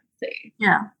comfortable and safe.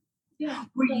 Yeah.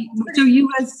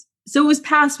 So it was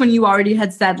past when you already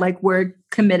had said like, we're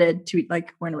committed to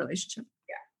like, we're in a relationship.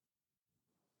 Yeah.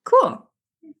 Cool.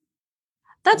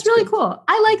 That's really cool.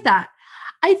 I like that.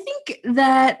 I think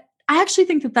that I actually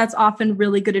think that that's often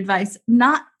really good advice.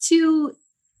 Not to,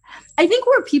 I think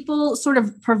where people sort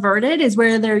of pervert it is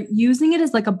where they're using it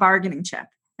as like a bargaining chip.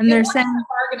 And they're saying a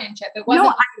bargaining chip. It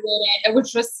wasn't. It was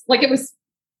just like, it was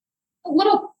a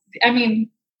little, I mean,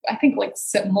 I think like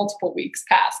multiple weeks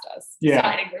past us. Yeah.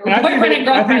 Signing. I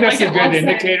think that's a good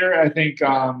indicator. I think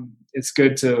it's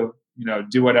good to,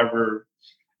 do whatever.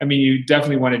 I mean, you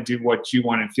definitely want to do what you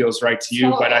want and feels right to you.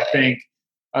 Totally. But I think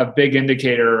a big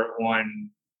indicator on,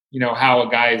 how a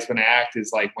guy is going to act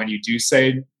is like when you do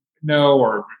say no,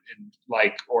 or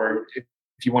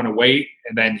if you want to wait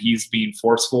and then he's being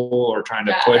forceful or trying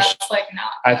to push. Like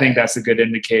not I think that's a good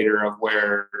indicator of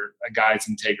where a guy's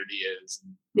integrity is.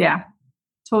 Yeah.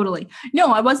 Totally. No,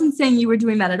 I wasn't saying you were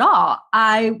doing that at all.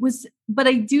 But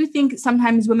I do think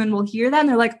sometimes women will hear that and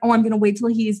they're like, oh, I'm going to wait till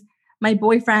he's my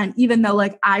boyfriend, even though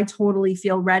like I totally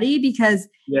feel ready because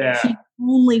he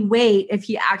only wait if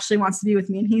he actually wants to be with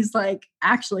me. And he's like,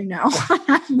 actually, no.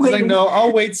 He's like, no,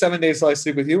 I'll wait 7 days till I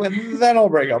sleep with you and then I'll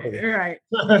break up with you. Right.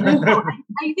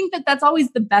 I think that that's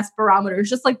always the best barometer. It's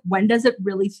just like, when does it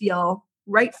really feel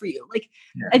right for you? Like,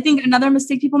 I think another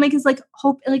mistake people make is like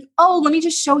hope, like, oh, let me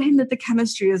just show him that the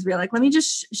chemistry is real. Like, let me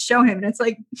just show him. And it's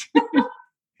like,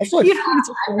 I feel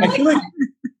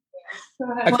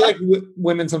like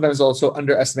women sometimes also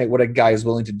underestimate what a guy is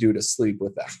willing to do to sleep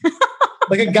with them.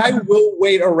 Like a guy will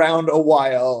wait around a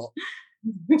while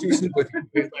to sleep with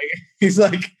you. He's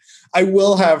like, I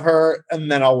will have her and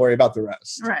then I'll worry about the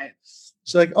rest. Right.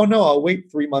 She's like, oh no, I'll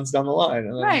wait 3 months down the line.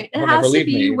 And then right. It has to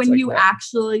be when you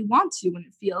actually want to, when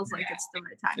it feels like it's the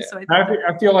right time. Yeah. So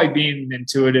I feel like being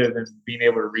intuitive and being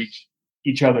able to reach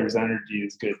each other's energy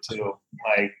is good too.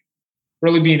 Like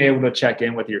really being able to check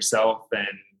in with yourself and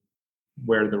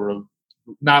where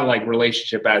not like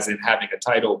relationship as in having a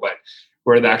title, but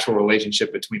where the actual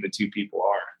relationship between the two people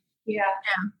are. Yeah.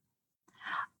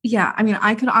 Yeah. I mean,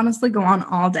 I could honestly go on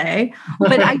all day,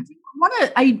 but I do want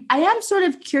to, I am sort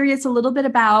of curious a little bit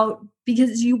about,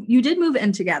 because you did move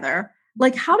in together.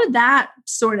 Like, how did that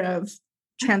sort of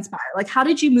transpire? Like, how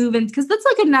did you move in? Because that's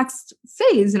like a next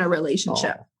phase in a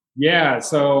relationship. Oh. Yeah.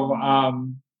 So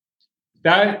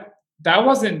that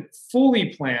wasn't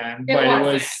fully planned, but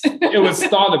it was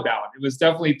thought about. It was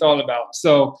definitely thought about.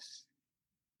 So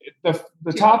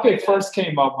the topic first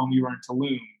came up when we were in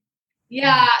Tulum.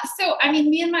 Yeah. So I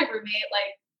mean, me and my roommate,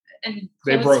 and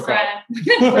they broke up.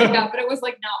 Broke up, but it was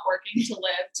like not working to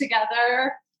live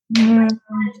together. Mm-hmm.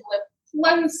 To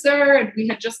live closer, and we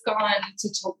had just gone to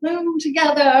Tulum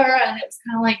together, and it was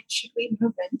kind of like, should we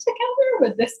move in together?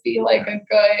 Would this be like a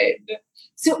good?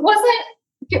 So it wasn't.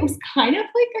 It was kind of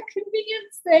like a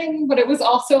convenience thing, but it was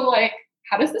also like,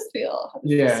 how does this feel?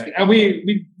 This feel? And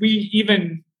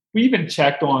we even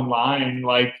checked online,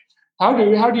 like how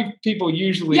do people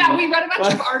usually? Yeah, we read a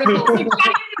bunch of articles. Like,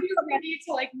 how do you ready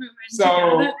to like move in?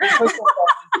 So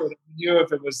we knew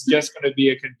if it was just going to be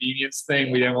a convenience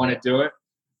thing, we didn't want to do it.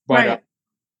 But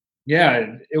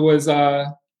it was.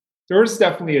 There was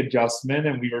definitely adjustment,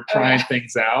 and we were trying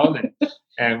things out,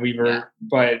 and we were,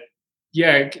 but.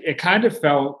 Yeah, it kind of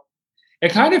felt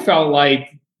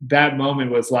like that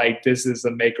moment was like, this is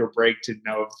a make or break to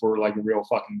know if we're like a real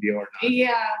fucking deal or not.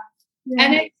 Yeah.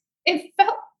 And it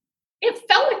felt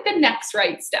like the next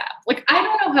right step. Like, I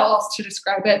don't know how else to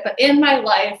describe it, but in my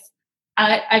life,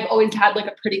 I've always had like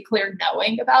a pretty clear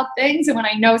knowing about things. And when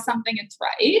I know something, it's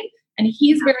right. And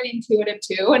he's very intuitive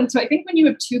too. And so I think when you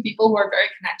have two people who are very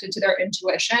connected to their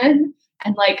intuition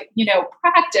and like,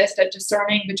 practiced at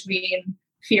discerning between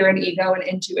fear and ego and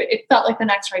intuit, it felt like the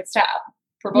next right step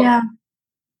for both.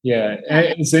 Yeah.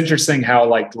 And it's interesting how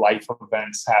like life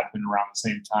events happen around the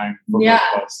same time for both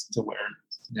of us to where,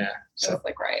 so it's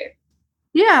like, right.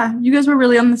 Yeah. You guys were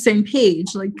really on the same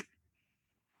page. Like,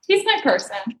 he's my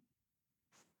person.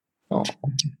 Oh.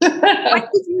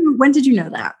 When did you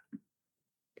know that?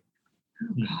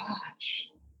 Oh, gosh.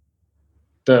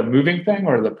 The moving thing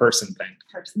or the person thing?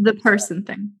 The person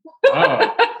thing.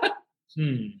 Oh.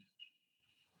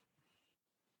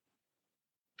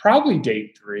 Probably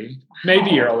date 3,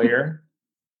 maybe earlier.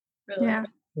 Really? Yeah.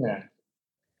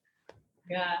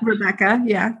 Yeah. Rebecca.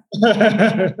 Yeah.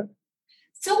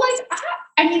 So like,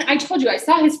 I told you, I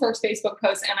saw his first Facebook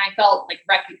post and I felt like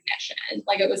recognition,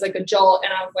 like it was like a jolt.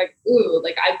 And I was like, ooh,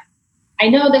 like I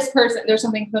know this person, there's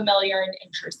something familiar and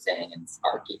interesting and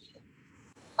sparky.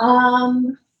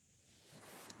 Like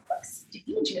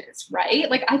stages, right?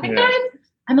 Like, I think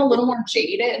I'm a little more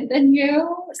jaded than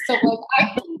you. So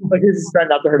like he's trying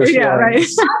not to hurt us. Yeah, right.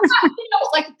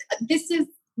 Like this is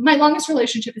my longest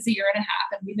relationship is 1.5 years,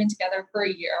 and we've been together for a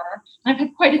year. And I've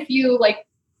had quite a few like,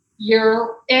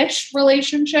 year-ish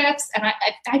relationships, and I've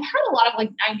had a lot of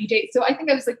like 90 dates. So I think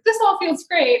I was like, this all feels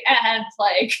great, and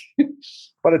like,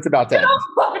 but it's about that.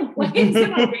 Like in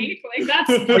a week, like that's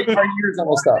our year's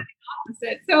almost up.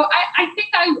 Opposite. So I think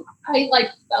I like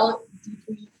felt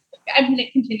deeply. I mean,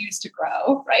 it continues to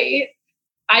grow, right?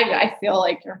 I feel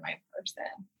like you're my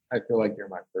person. I feel like you're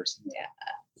my person. Yeah.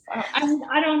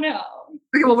 I don't know.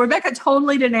 Okay, well, Rebecca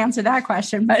totally didn't answer that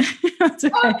question, but it's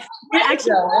okay.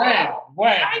 Actually,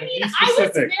 when? I mean,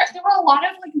 there were a lot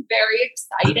of like very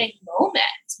exciting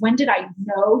moments. When did I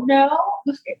know? No,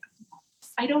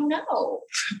 I don't know.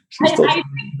 I think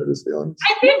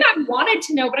I wanted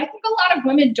to know, but I think a lot of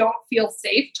women don't feel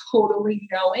safe totally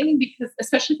knowing, because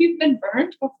especially if you've been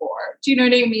burned before. Do you know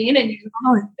what I mean? And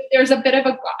there's a bit of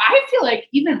I feel like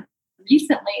even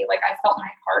recently, like I felt my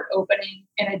heart opening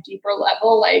in a deeper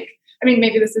level. Like, I mean,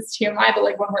 maybe this is TMI, but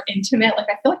like when we're intimate, like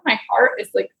I feel like my heart is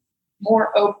like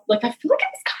more open. Like I feel like it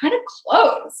was kind of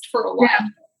closed for a while. Yeah.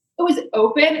 It was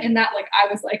open in that like I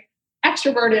was like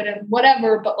extroverted and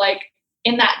whatever, but like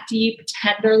in that deep,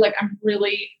 tender, like I'm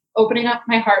really opening up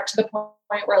my heart to the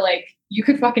point where like you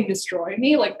could fucking destroy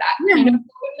me, like that kind of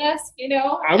openness, you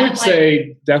know? I would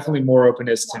say definitely more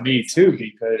openness to me too,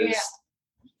 because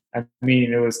I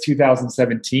mean, it was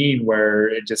 2017 where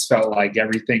it just felt like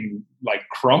everything like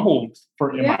crumbled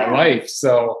in my life.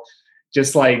 So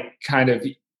just like kind of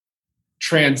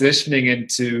transitioning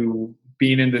into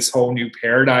being in this whole new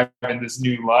paradigm and this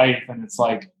new life. And it's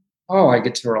like, oh, I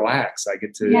get to relax. I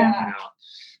get to, you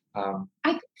know,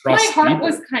 my heart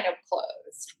was kind of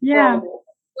closed. Yeah.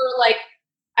 For like,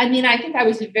 I mean, I think I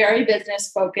was very business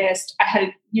focused. I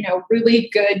had, you know, really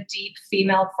good, deep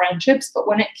female friendships. But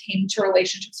when it came to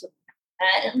relationships with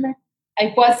men,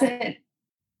 I wasn't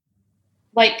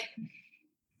like,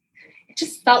 it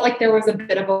just felt like there was a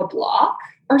bit of a block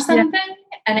or something. Yeah.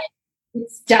 And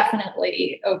it's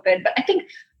definitely open. But I think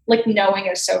like knowing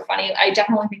is so funny. I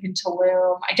definitely think in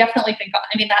Tulum. I definitely think,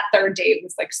 I mean, that third date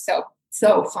was like so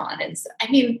fun. And so, I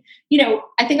mean, you know,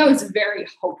 I think I was very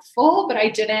hopeful, but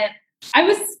I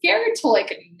was scared to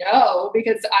like know,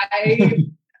 because I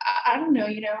don't know,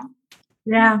 you know?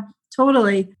 Yeah,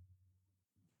 totally.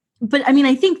 But I mean,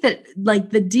 I think that like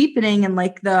the deepening and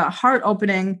like the heart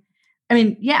opening, I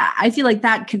mean, yeah, I feel like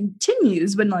that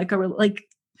continues when like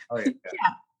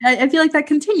I feel like that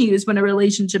continues when a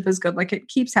relationship is good. Like it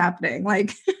keeps happening,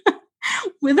 like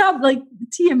without like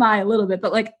TMI a little bit,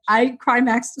 but like I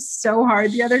climaxed so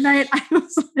hard the other night. I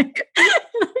was like, I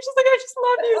just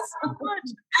love you so much.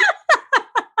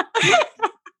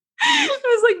 It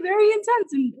was like very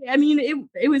intense. And I mean,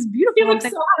 it was beautiful. You look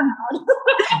so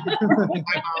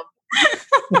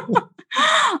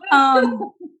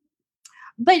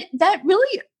but that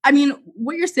really, I mean,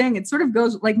 what you're saying, it sort of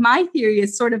goes like my theory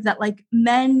is sort of that like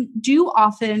men do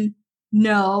often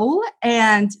know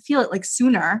and feel it like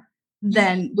sooner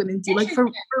than women do. Like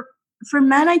for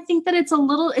men, I think that it's a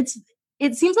little,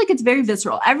 it seems like it's very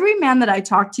visceral. Every man that I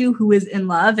talk to who is in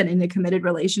love and in a committed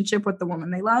relationship with the woman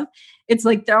they love, it's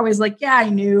like, they're always like, yeah, I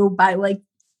knew by like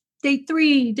date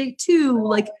 3, date 2,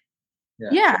 like,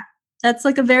 yeah, that's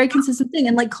like a very consistent thing.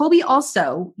 And like Kobe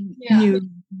also knew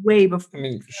way before. I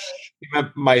mean, she met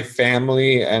my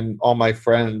family and all my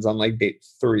friends on like date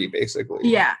 3, basically.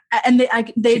 Yeah. And they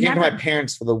came to my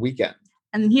parents for the weekend.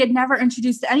 And he had never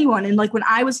introduced to anyone. And like when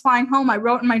I was flying home, I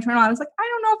wrote in my journal, I was like, I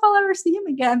don't know if I'll ever see him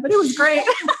again, but it was great.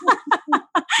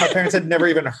 My parents had never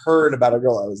even heard about a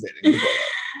girl I was dating.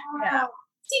 Yeah.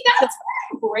 See, that's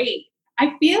great.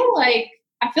 I feel like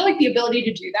the ability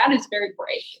to do that is very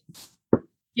brave,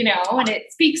 you know, and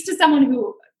it speaks to someone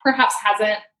who perhaps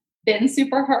hasn't been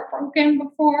super heartbroken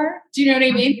before. Do you know what I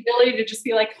mean? The ability to just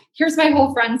be like, here's my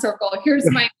whole friend circle. Here's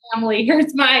my family.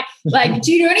 Here's my, like,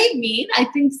 do you know what I mean? I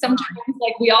think sometimes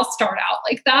like we all start out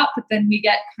like that, but then we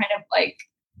get kind of like,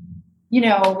 you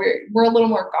know, we're a little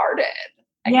more guarded.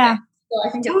 I think. So I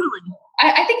think totally.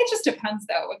 I think it just depends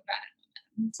though with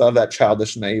men. It's all that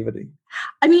childish naivety.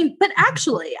 I mean, but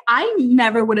actually I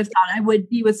never would have thought I would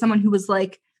be with someone who was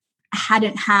like,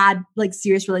 hadn't had like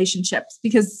serious relationships,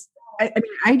 because I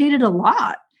mean, I dated a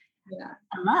lot. Yeah.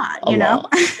 A lot, you know?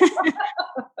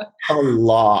 A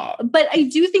lot. But I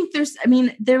do think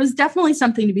there was definitely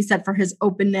something to be said for his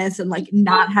openness and like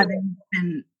not having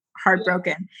been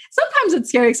heartbroken. Sometimes it's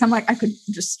scary because I'm like, I could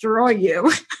destroy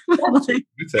you. Like,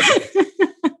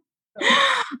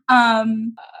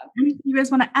 anything you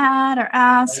guys want to add or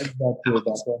ask?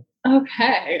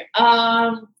 Okay.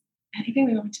 Anything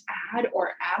we want to add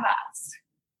or ask?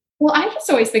 Well, I just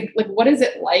always think, like, what is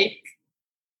it like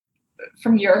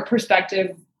from your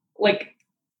perspective? Like,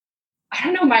 I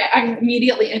don't know, I'm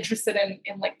immediately interested in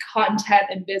like content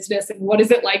and business, and what is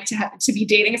it like to be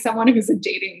dating someone who's a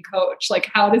dating coach? Like,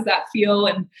 how does that feel?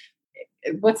 And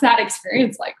what's that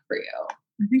experience like for you?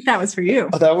 I think that was for you.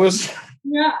 Oh, that was,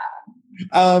 yeah.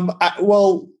 I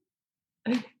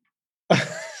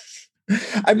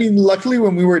mean, luckily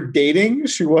when we were dating,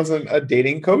 she wasn't a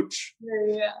dating coach.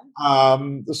 Yeah.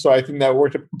 So I think that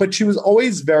worked, but she was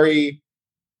always very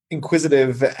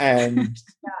inquisitive and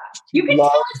you can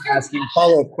loved tell asking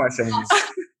follow-up questions.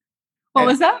 What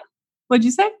was that? What'd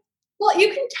you say? Well,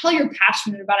 you can tell you're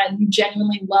passionate about it and you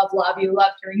genuinely love. You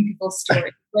love hearing people's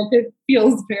stories. Like, it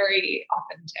feels very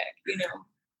authentic, you know?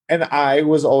 And I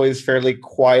was always fairly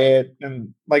quiet.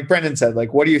 And like Brendan said,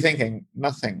 like, what are you thinking?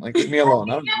 Nothing. Like, leave me alone.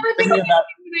 I'm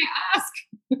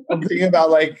thinking about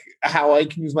like how I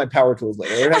can use my power tools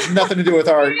later. It has nothing to do with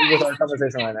our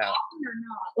conversation right now.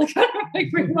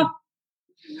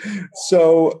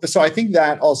 So I think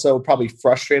that also probably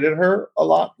frustrated her a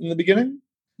lot in the beginning,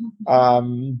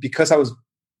 because I was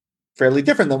fairly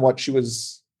different than what she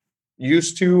was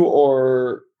used to,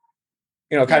 or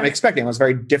kind of expecting. I was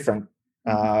very different,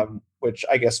 which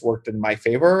I guess worked in my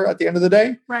favor at the end of the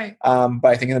day. Right. But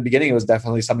I think in the beginning it was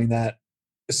definitely something that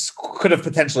could have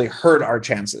potentially hurt our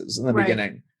chances in the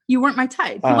beginning. You weren't my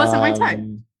type. He wasn't my type.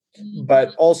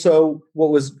 But also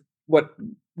what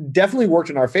definitely worked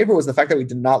in our favor was the fact that we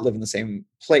did not live in the same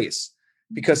place.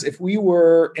 Because if we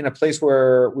were in a place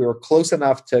where we were close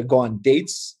enough to go on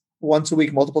dates once a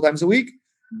week, multiple times a week,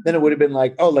 then it would have been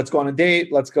like, oh, let's go on a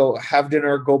date, let's go have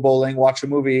dinner, go bowling, watch a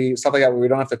movie, stuff like that, where we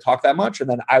don't have to talk that much. And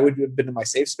then I would have been in my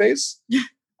safe space.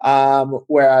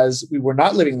 Whereas we were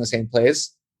not living in the same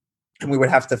place, and we would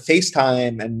have to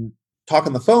FaceTime and talk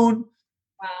on the phone.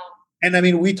 Wow. And I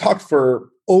mean, we talked for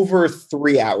over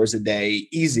 3 hours a day,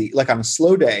 easy, like on a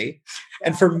slow day.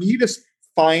 And for me to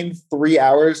find 3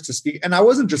 hours to speak, and I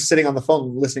wasn't just sitting on the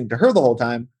phone listening to her the whole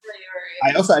time. Right.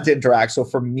 I also had to interact. So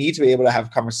for me to be able to have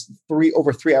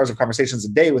over 3 hours of conversations a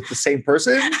day with the same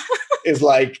person is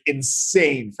like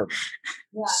insane for me.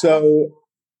 Yeah. So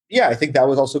yeah, I think that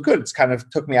was also good. It's kind of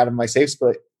took me out of my safe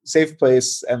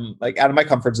place and like out of my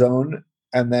comfort zone.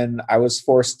 And then I was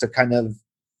forced to kind of,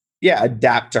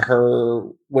 adapt to her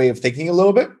way of thinking a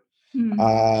little bit,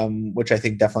 which I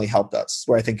think definitely helped us.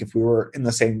 Where I think if we were in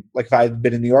the same, like if I had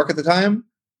been in New York at the time,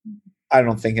 I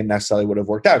don't think it necessarily would have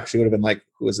worked out. She would have been like,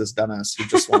 who is this dumbass who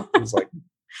just who's like,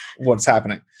 what's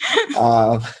happening?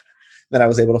 Then I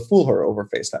was able to fool her over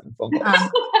FaceTime and phone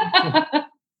calls.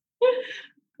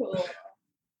 Cool.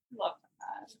 Love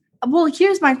that. Well,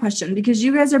 here's my question, because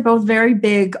you guys are both very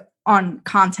big on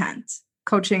content,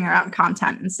 coaching around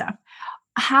content and stuff.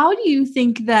 How do you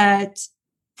think that,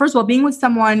 first of all, being with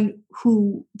someone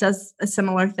who does a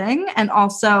similar thing, and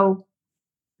also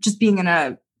just being in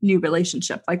a new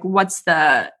relationship, like what's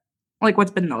been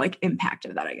the like impact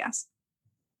of that, I guess?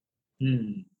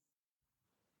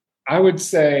 I would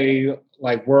say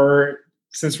like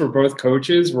since we're both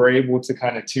coaches, we're able to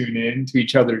kind of tune in to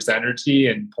each other's energy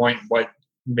and point what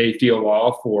may feel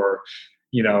off, or,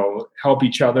 help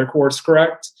each other course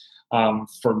correct.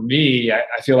 For me,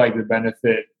 I feel like the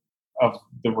benefit of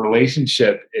the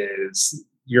relationship is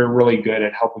you're really good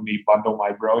at helping me bundle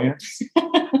my brilliance,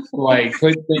 like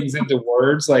put things into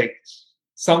words. Like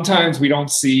sometimes we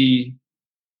don't see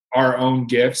our own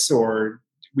gifts, or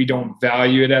we don't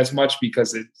value it as much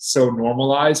because it's so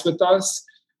normalized with us.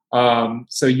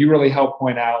 So you really help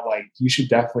point out, like, you should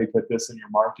definitely put this in your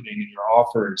marketing and your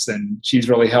offers. And she's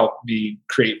really helped me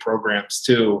create programs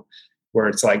too, where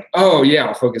it's like, oh yeah,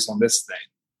 I'll focus on this thing.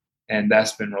 And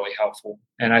that's been really helpful.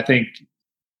 And I think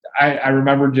I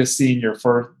remember just seeing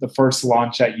the first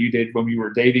launch that you did when we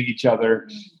were dating each other.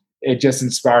 It just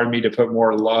inspired me to put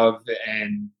more love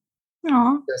and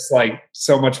just like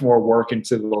so much more work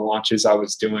into the launches I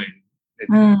was doing. It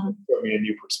put me in a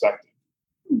new perspective.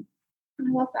 I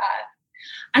love that.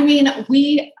 I mean,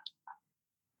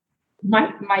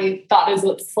 my thought is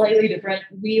slightly different.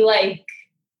 We like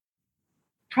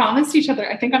promised each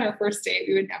other, I think on our first date,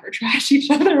 we would never trash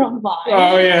each other online.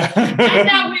 Oh yeah. And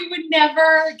that we would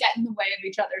never get in the way of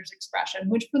each other's expression,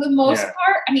 which for the most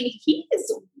part, I mean, he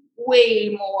is way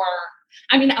more,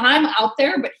 I mean, I'm out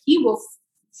there, but he's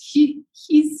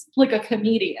like a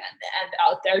comedian and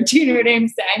out there. Do you know what I'm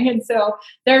saying? And so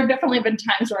there have definitely been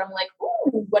times where I'm like,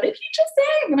 oh, what did he just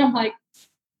say? And I'm like,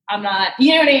 I'm not,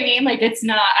 you know what I mean? Like, it's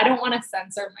not, I don't want to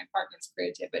censor my partner's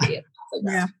creativity.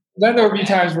 Yeah. Then there will be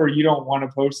times where you don't want to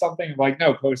post something. I'm like,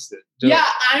 no, post it.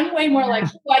 I'm way more like,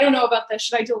 I don't know about this.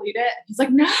 Should I delete it? He's like,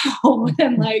 no.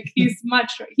 And like, he's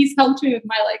helped me with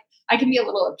my, like, I can be a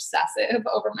little obsessive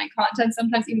over my content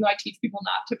sometimes, even though I teach people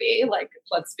not to be, like,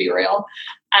 let's be real.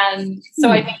 And so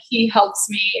I think he helps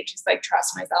me just like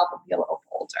trust myself and be a little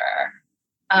bolder.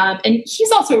 And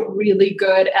he's also really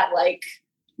good at like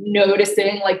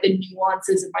noticing like the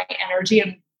nuances of my energy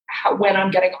and when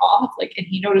I'm getting off, like, and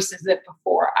he notices it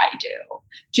before I do.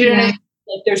 Do you know what I mean?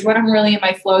 Like, there's when I'm really in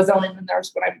my flow zone, and then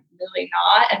there's when I'm really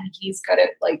not. And he's good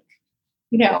at like,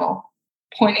 you know,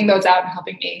 pointing those out and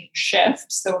helping me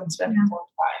shift. So I'm spending more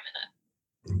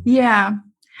time in it. Yeah.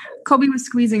 Kobe was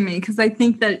squeezing me because I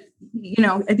think that, you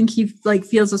know, I think he like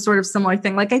feels a sort of similar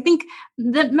thing. Like, I think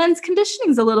that men's conditioning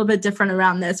is a little bit different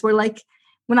around this. Where like,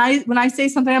 when I say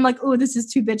something, I'm like, oh, this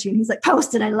is too bitchy. And he's like,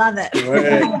 post it. I love it.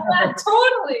 Yeah,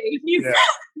 totally.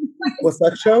 What's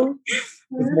that show?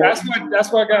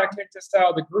 That's what got kicked us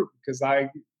out of the group, because I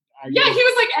he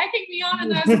was like egging me on,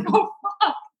 and I was like, oh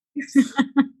fuck.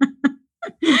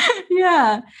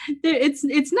 Yeah, it's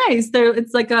nice.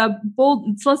 It's like a bold.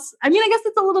 It's less. I mean, I guess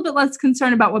it's a little bit less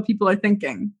concerned about what people are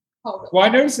thinking. Well, I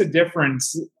noticed a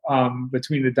difference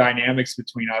between the dynamics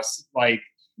between us. Like,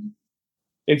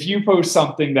 if you post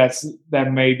something that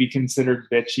may be considered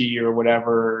bitchy or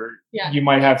whatever, you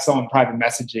might have someone private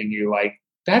messaging you like,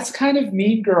 "That's kind of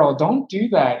mean, girl. Don't do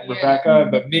that, Rebecca."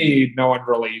 But me, no one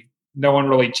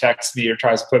really checks me or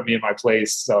tries to put me in my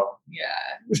place. So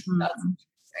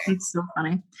It's so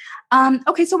funny.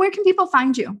 Okay, so where can people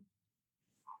find you?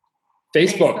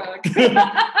 Facebook.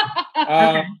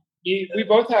 We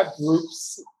both have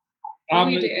groups.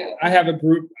 We do. I have a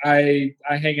group. I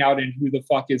hang out in Who the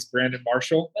Fuck is Brandon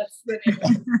Marshall. That's the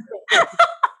name.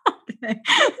 Okay.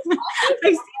 I've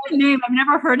seen the name. I've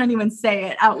never heard anyone say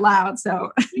it out loud.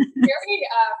 So he's very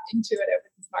intuitive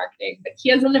with his marketing, but he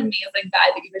has an amazing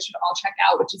guide that you guys should all check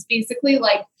out, which is basically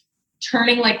like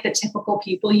turning like the typical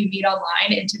people you meet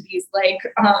online into these like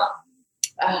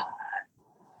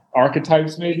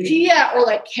archetypes, maybe. Yeah, or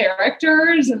like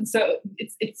characters, and so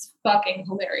it's fucking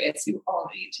hilarious. You all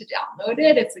need to download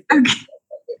it. It's a good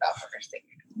about first thing.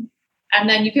 And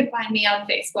then you can find me on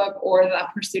Facebook or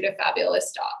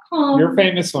thepursuitofabulous.com. You're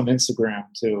famous on Instagram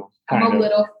too. I'm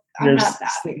You're not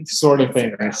that famous. Sort of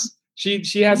famous. She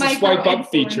has a swipe up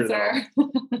feature though.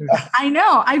 I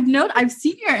know. I've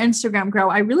seen your Instagram grow.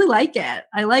 I really like it.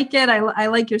 I like it. I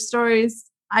like your stories.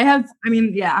 I've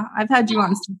had you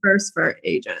on first for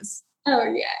ages. Oh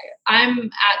yeah. I'm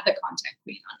at the Content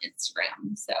Queen on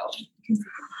Instagram. So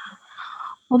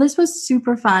well, this was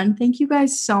super fun. Thank you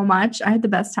guys so much. I had the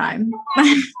best time.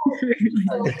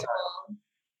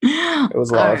 It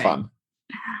was a lot of fun.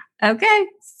 Okay.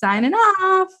 Signing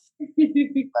off.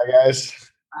 Bye guys.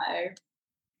 Bye.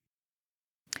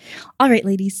 All right,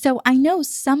 ladies. So I know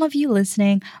some of you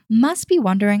listening must be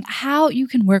wondering how you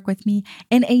can work with me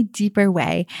in a deeper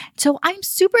way. So I'm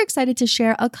super excited to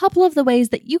share a couple of the ways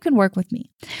that you can work with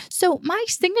me. So my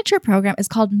signature program is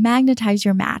called Magnetize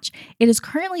Your Match. It is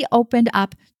currently opened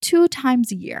up 2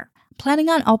 times a year. Planning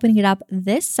on opening it up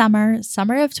this summer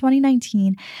of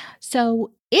 2019.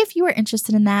 So if you are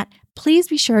interested in that, please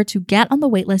be sure to get on the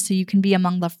waitlist so you can be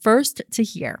among the first to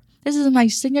hear. This is my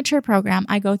signature program.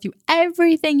 I go through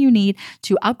everything you need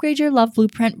to upgrade your love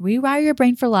blueprint, rewire your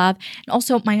brain for love, and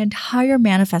also my entire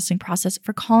manifesting process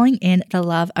for calling in the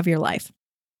love of your life.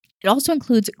 It also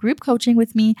includes group coaching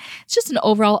with me. It's just an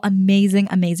overall amazing,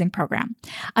 amazing program.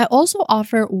 I also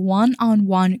offer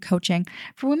one-on-one coaching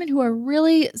for women who are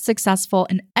really successful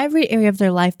in every area of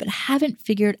their life but haven't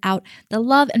figured out the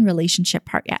love and relationship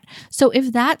part yet. So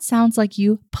if that sounds like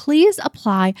you, please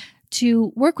apply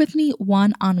to work with me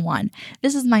one-on-one.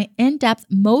 This is my in-depth,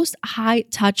 most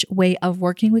high-touch way of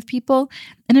working with people,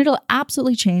 and it'll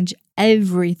absolutely change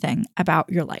everything about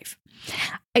your life.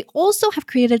 I also have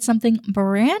created something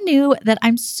brand new that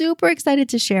I'm super excited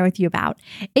to share with you about.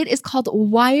 It is called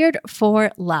Wired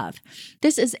for Love.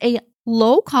 This is a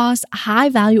low-cost,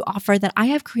 high-value offer that I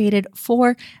have created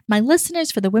for my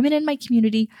listeners, for the women in my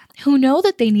community who know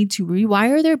that they need to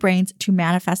rewire their brains to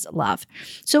manifest love.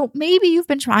 So maybe you've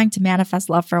been trying to manifest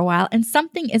love for a while and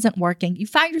something isn't working. You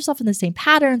find yourself in the same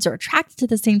patterns or attracted to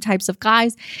the same types of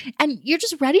guys, and you're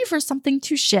just ready for something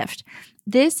to shift.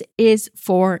 This is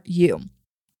for you.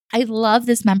 I love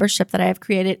this membership that I have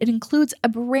created. It includes a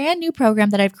brand new program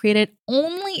that I've created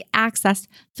only accessed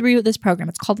through this program.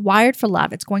 It's called Wired for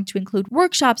Love. It's going to include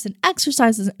workshops and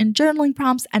exercises and journaling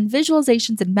prompts and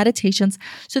visualizations and meditations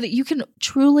so that you can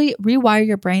truly rewire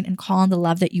your brain and call on the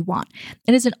love that you want.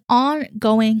 It is an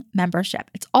ongoing membership.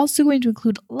 It's also going to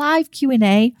include live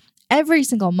Q&A every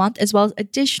single month, as well as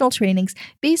additional trainings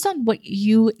based on what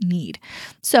you need.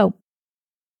 So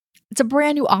it's a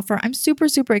brand new offer. I'm super,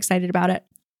 super excited about it.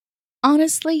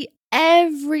 Honestly,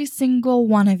 every single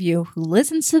one of you who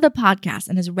listens to the podcast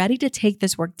and is ready to take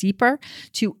this work deeper,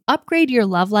 to upgrade your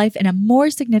love life in a more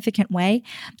significant way,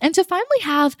 and to finally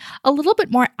have a little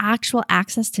bit more actual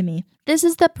access to me, this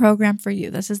is the program for you.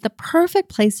 This is the perfect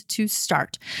place to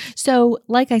start. So,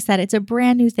 like I said, it's a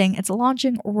brand new thing. It's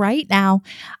launching right now,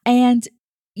 and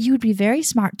you would be very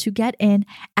smart to get in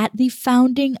at the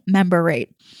founding member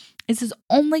rate. This is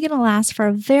only going to last for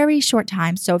a very short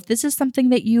time. So if this is something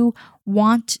that you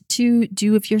want to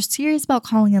do, if you're serious about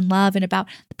calling in love and about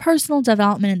the personal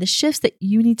development and the shifts that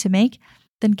you need to make,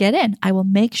 then get in. I will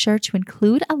make sure to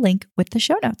include a link with the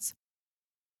show notes.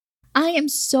 I am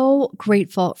so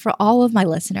grateful for all of my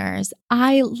listeners.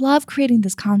 I love creating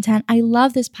this content. I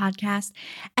love this podcast.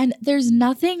 And there's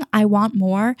nothing I want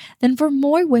more than for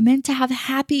more women to have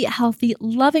happy, healthy,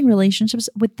 loving relationships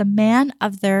with the man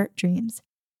of their dreams.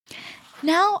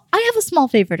 Now, I have a small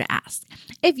favor to ask.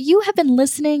 If you have been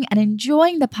listening and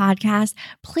enjoying the podcast,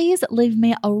 please leave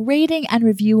me a rating and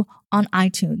review on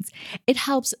iTunes. It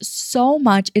helps so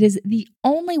much. It is the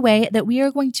only way that we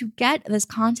are going to get this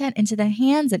content into the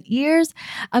hands and ears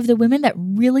of the women that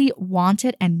really want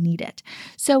it and need it.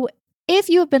 So if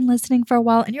you have been listening for a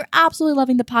while and you're absolutely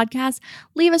loving the podcast,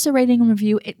 leave us a rating and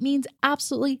review. It means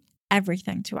absolutely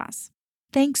everything to us.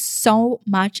 Thanks so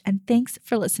much, and thanks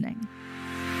for listening.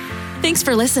 Thanks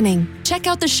for listening. Check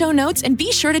out the show notes and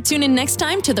be sure to tune in next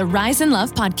time to the Rise in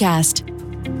Love podcast.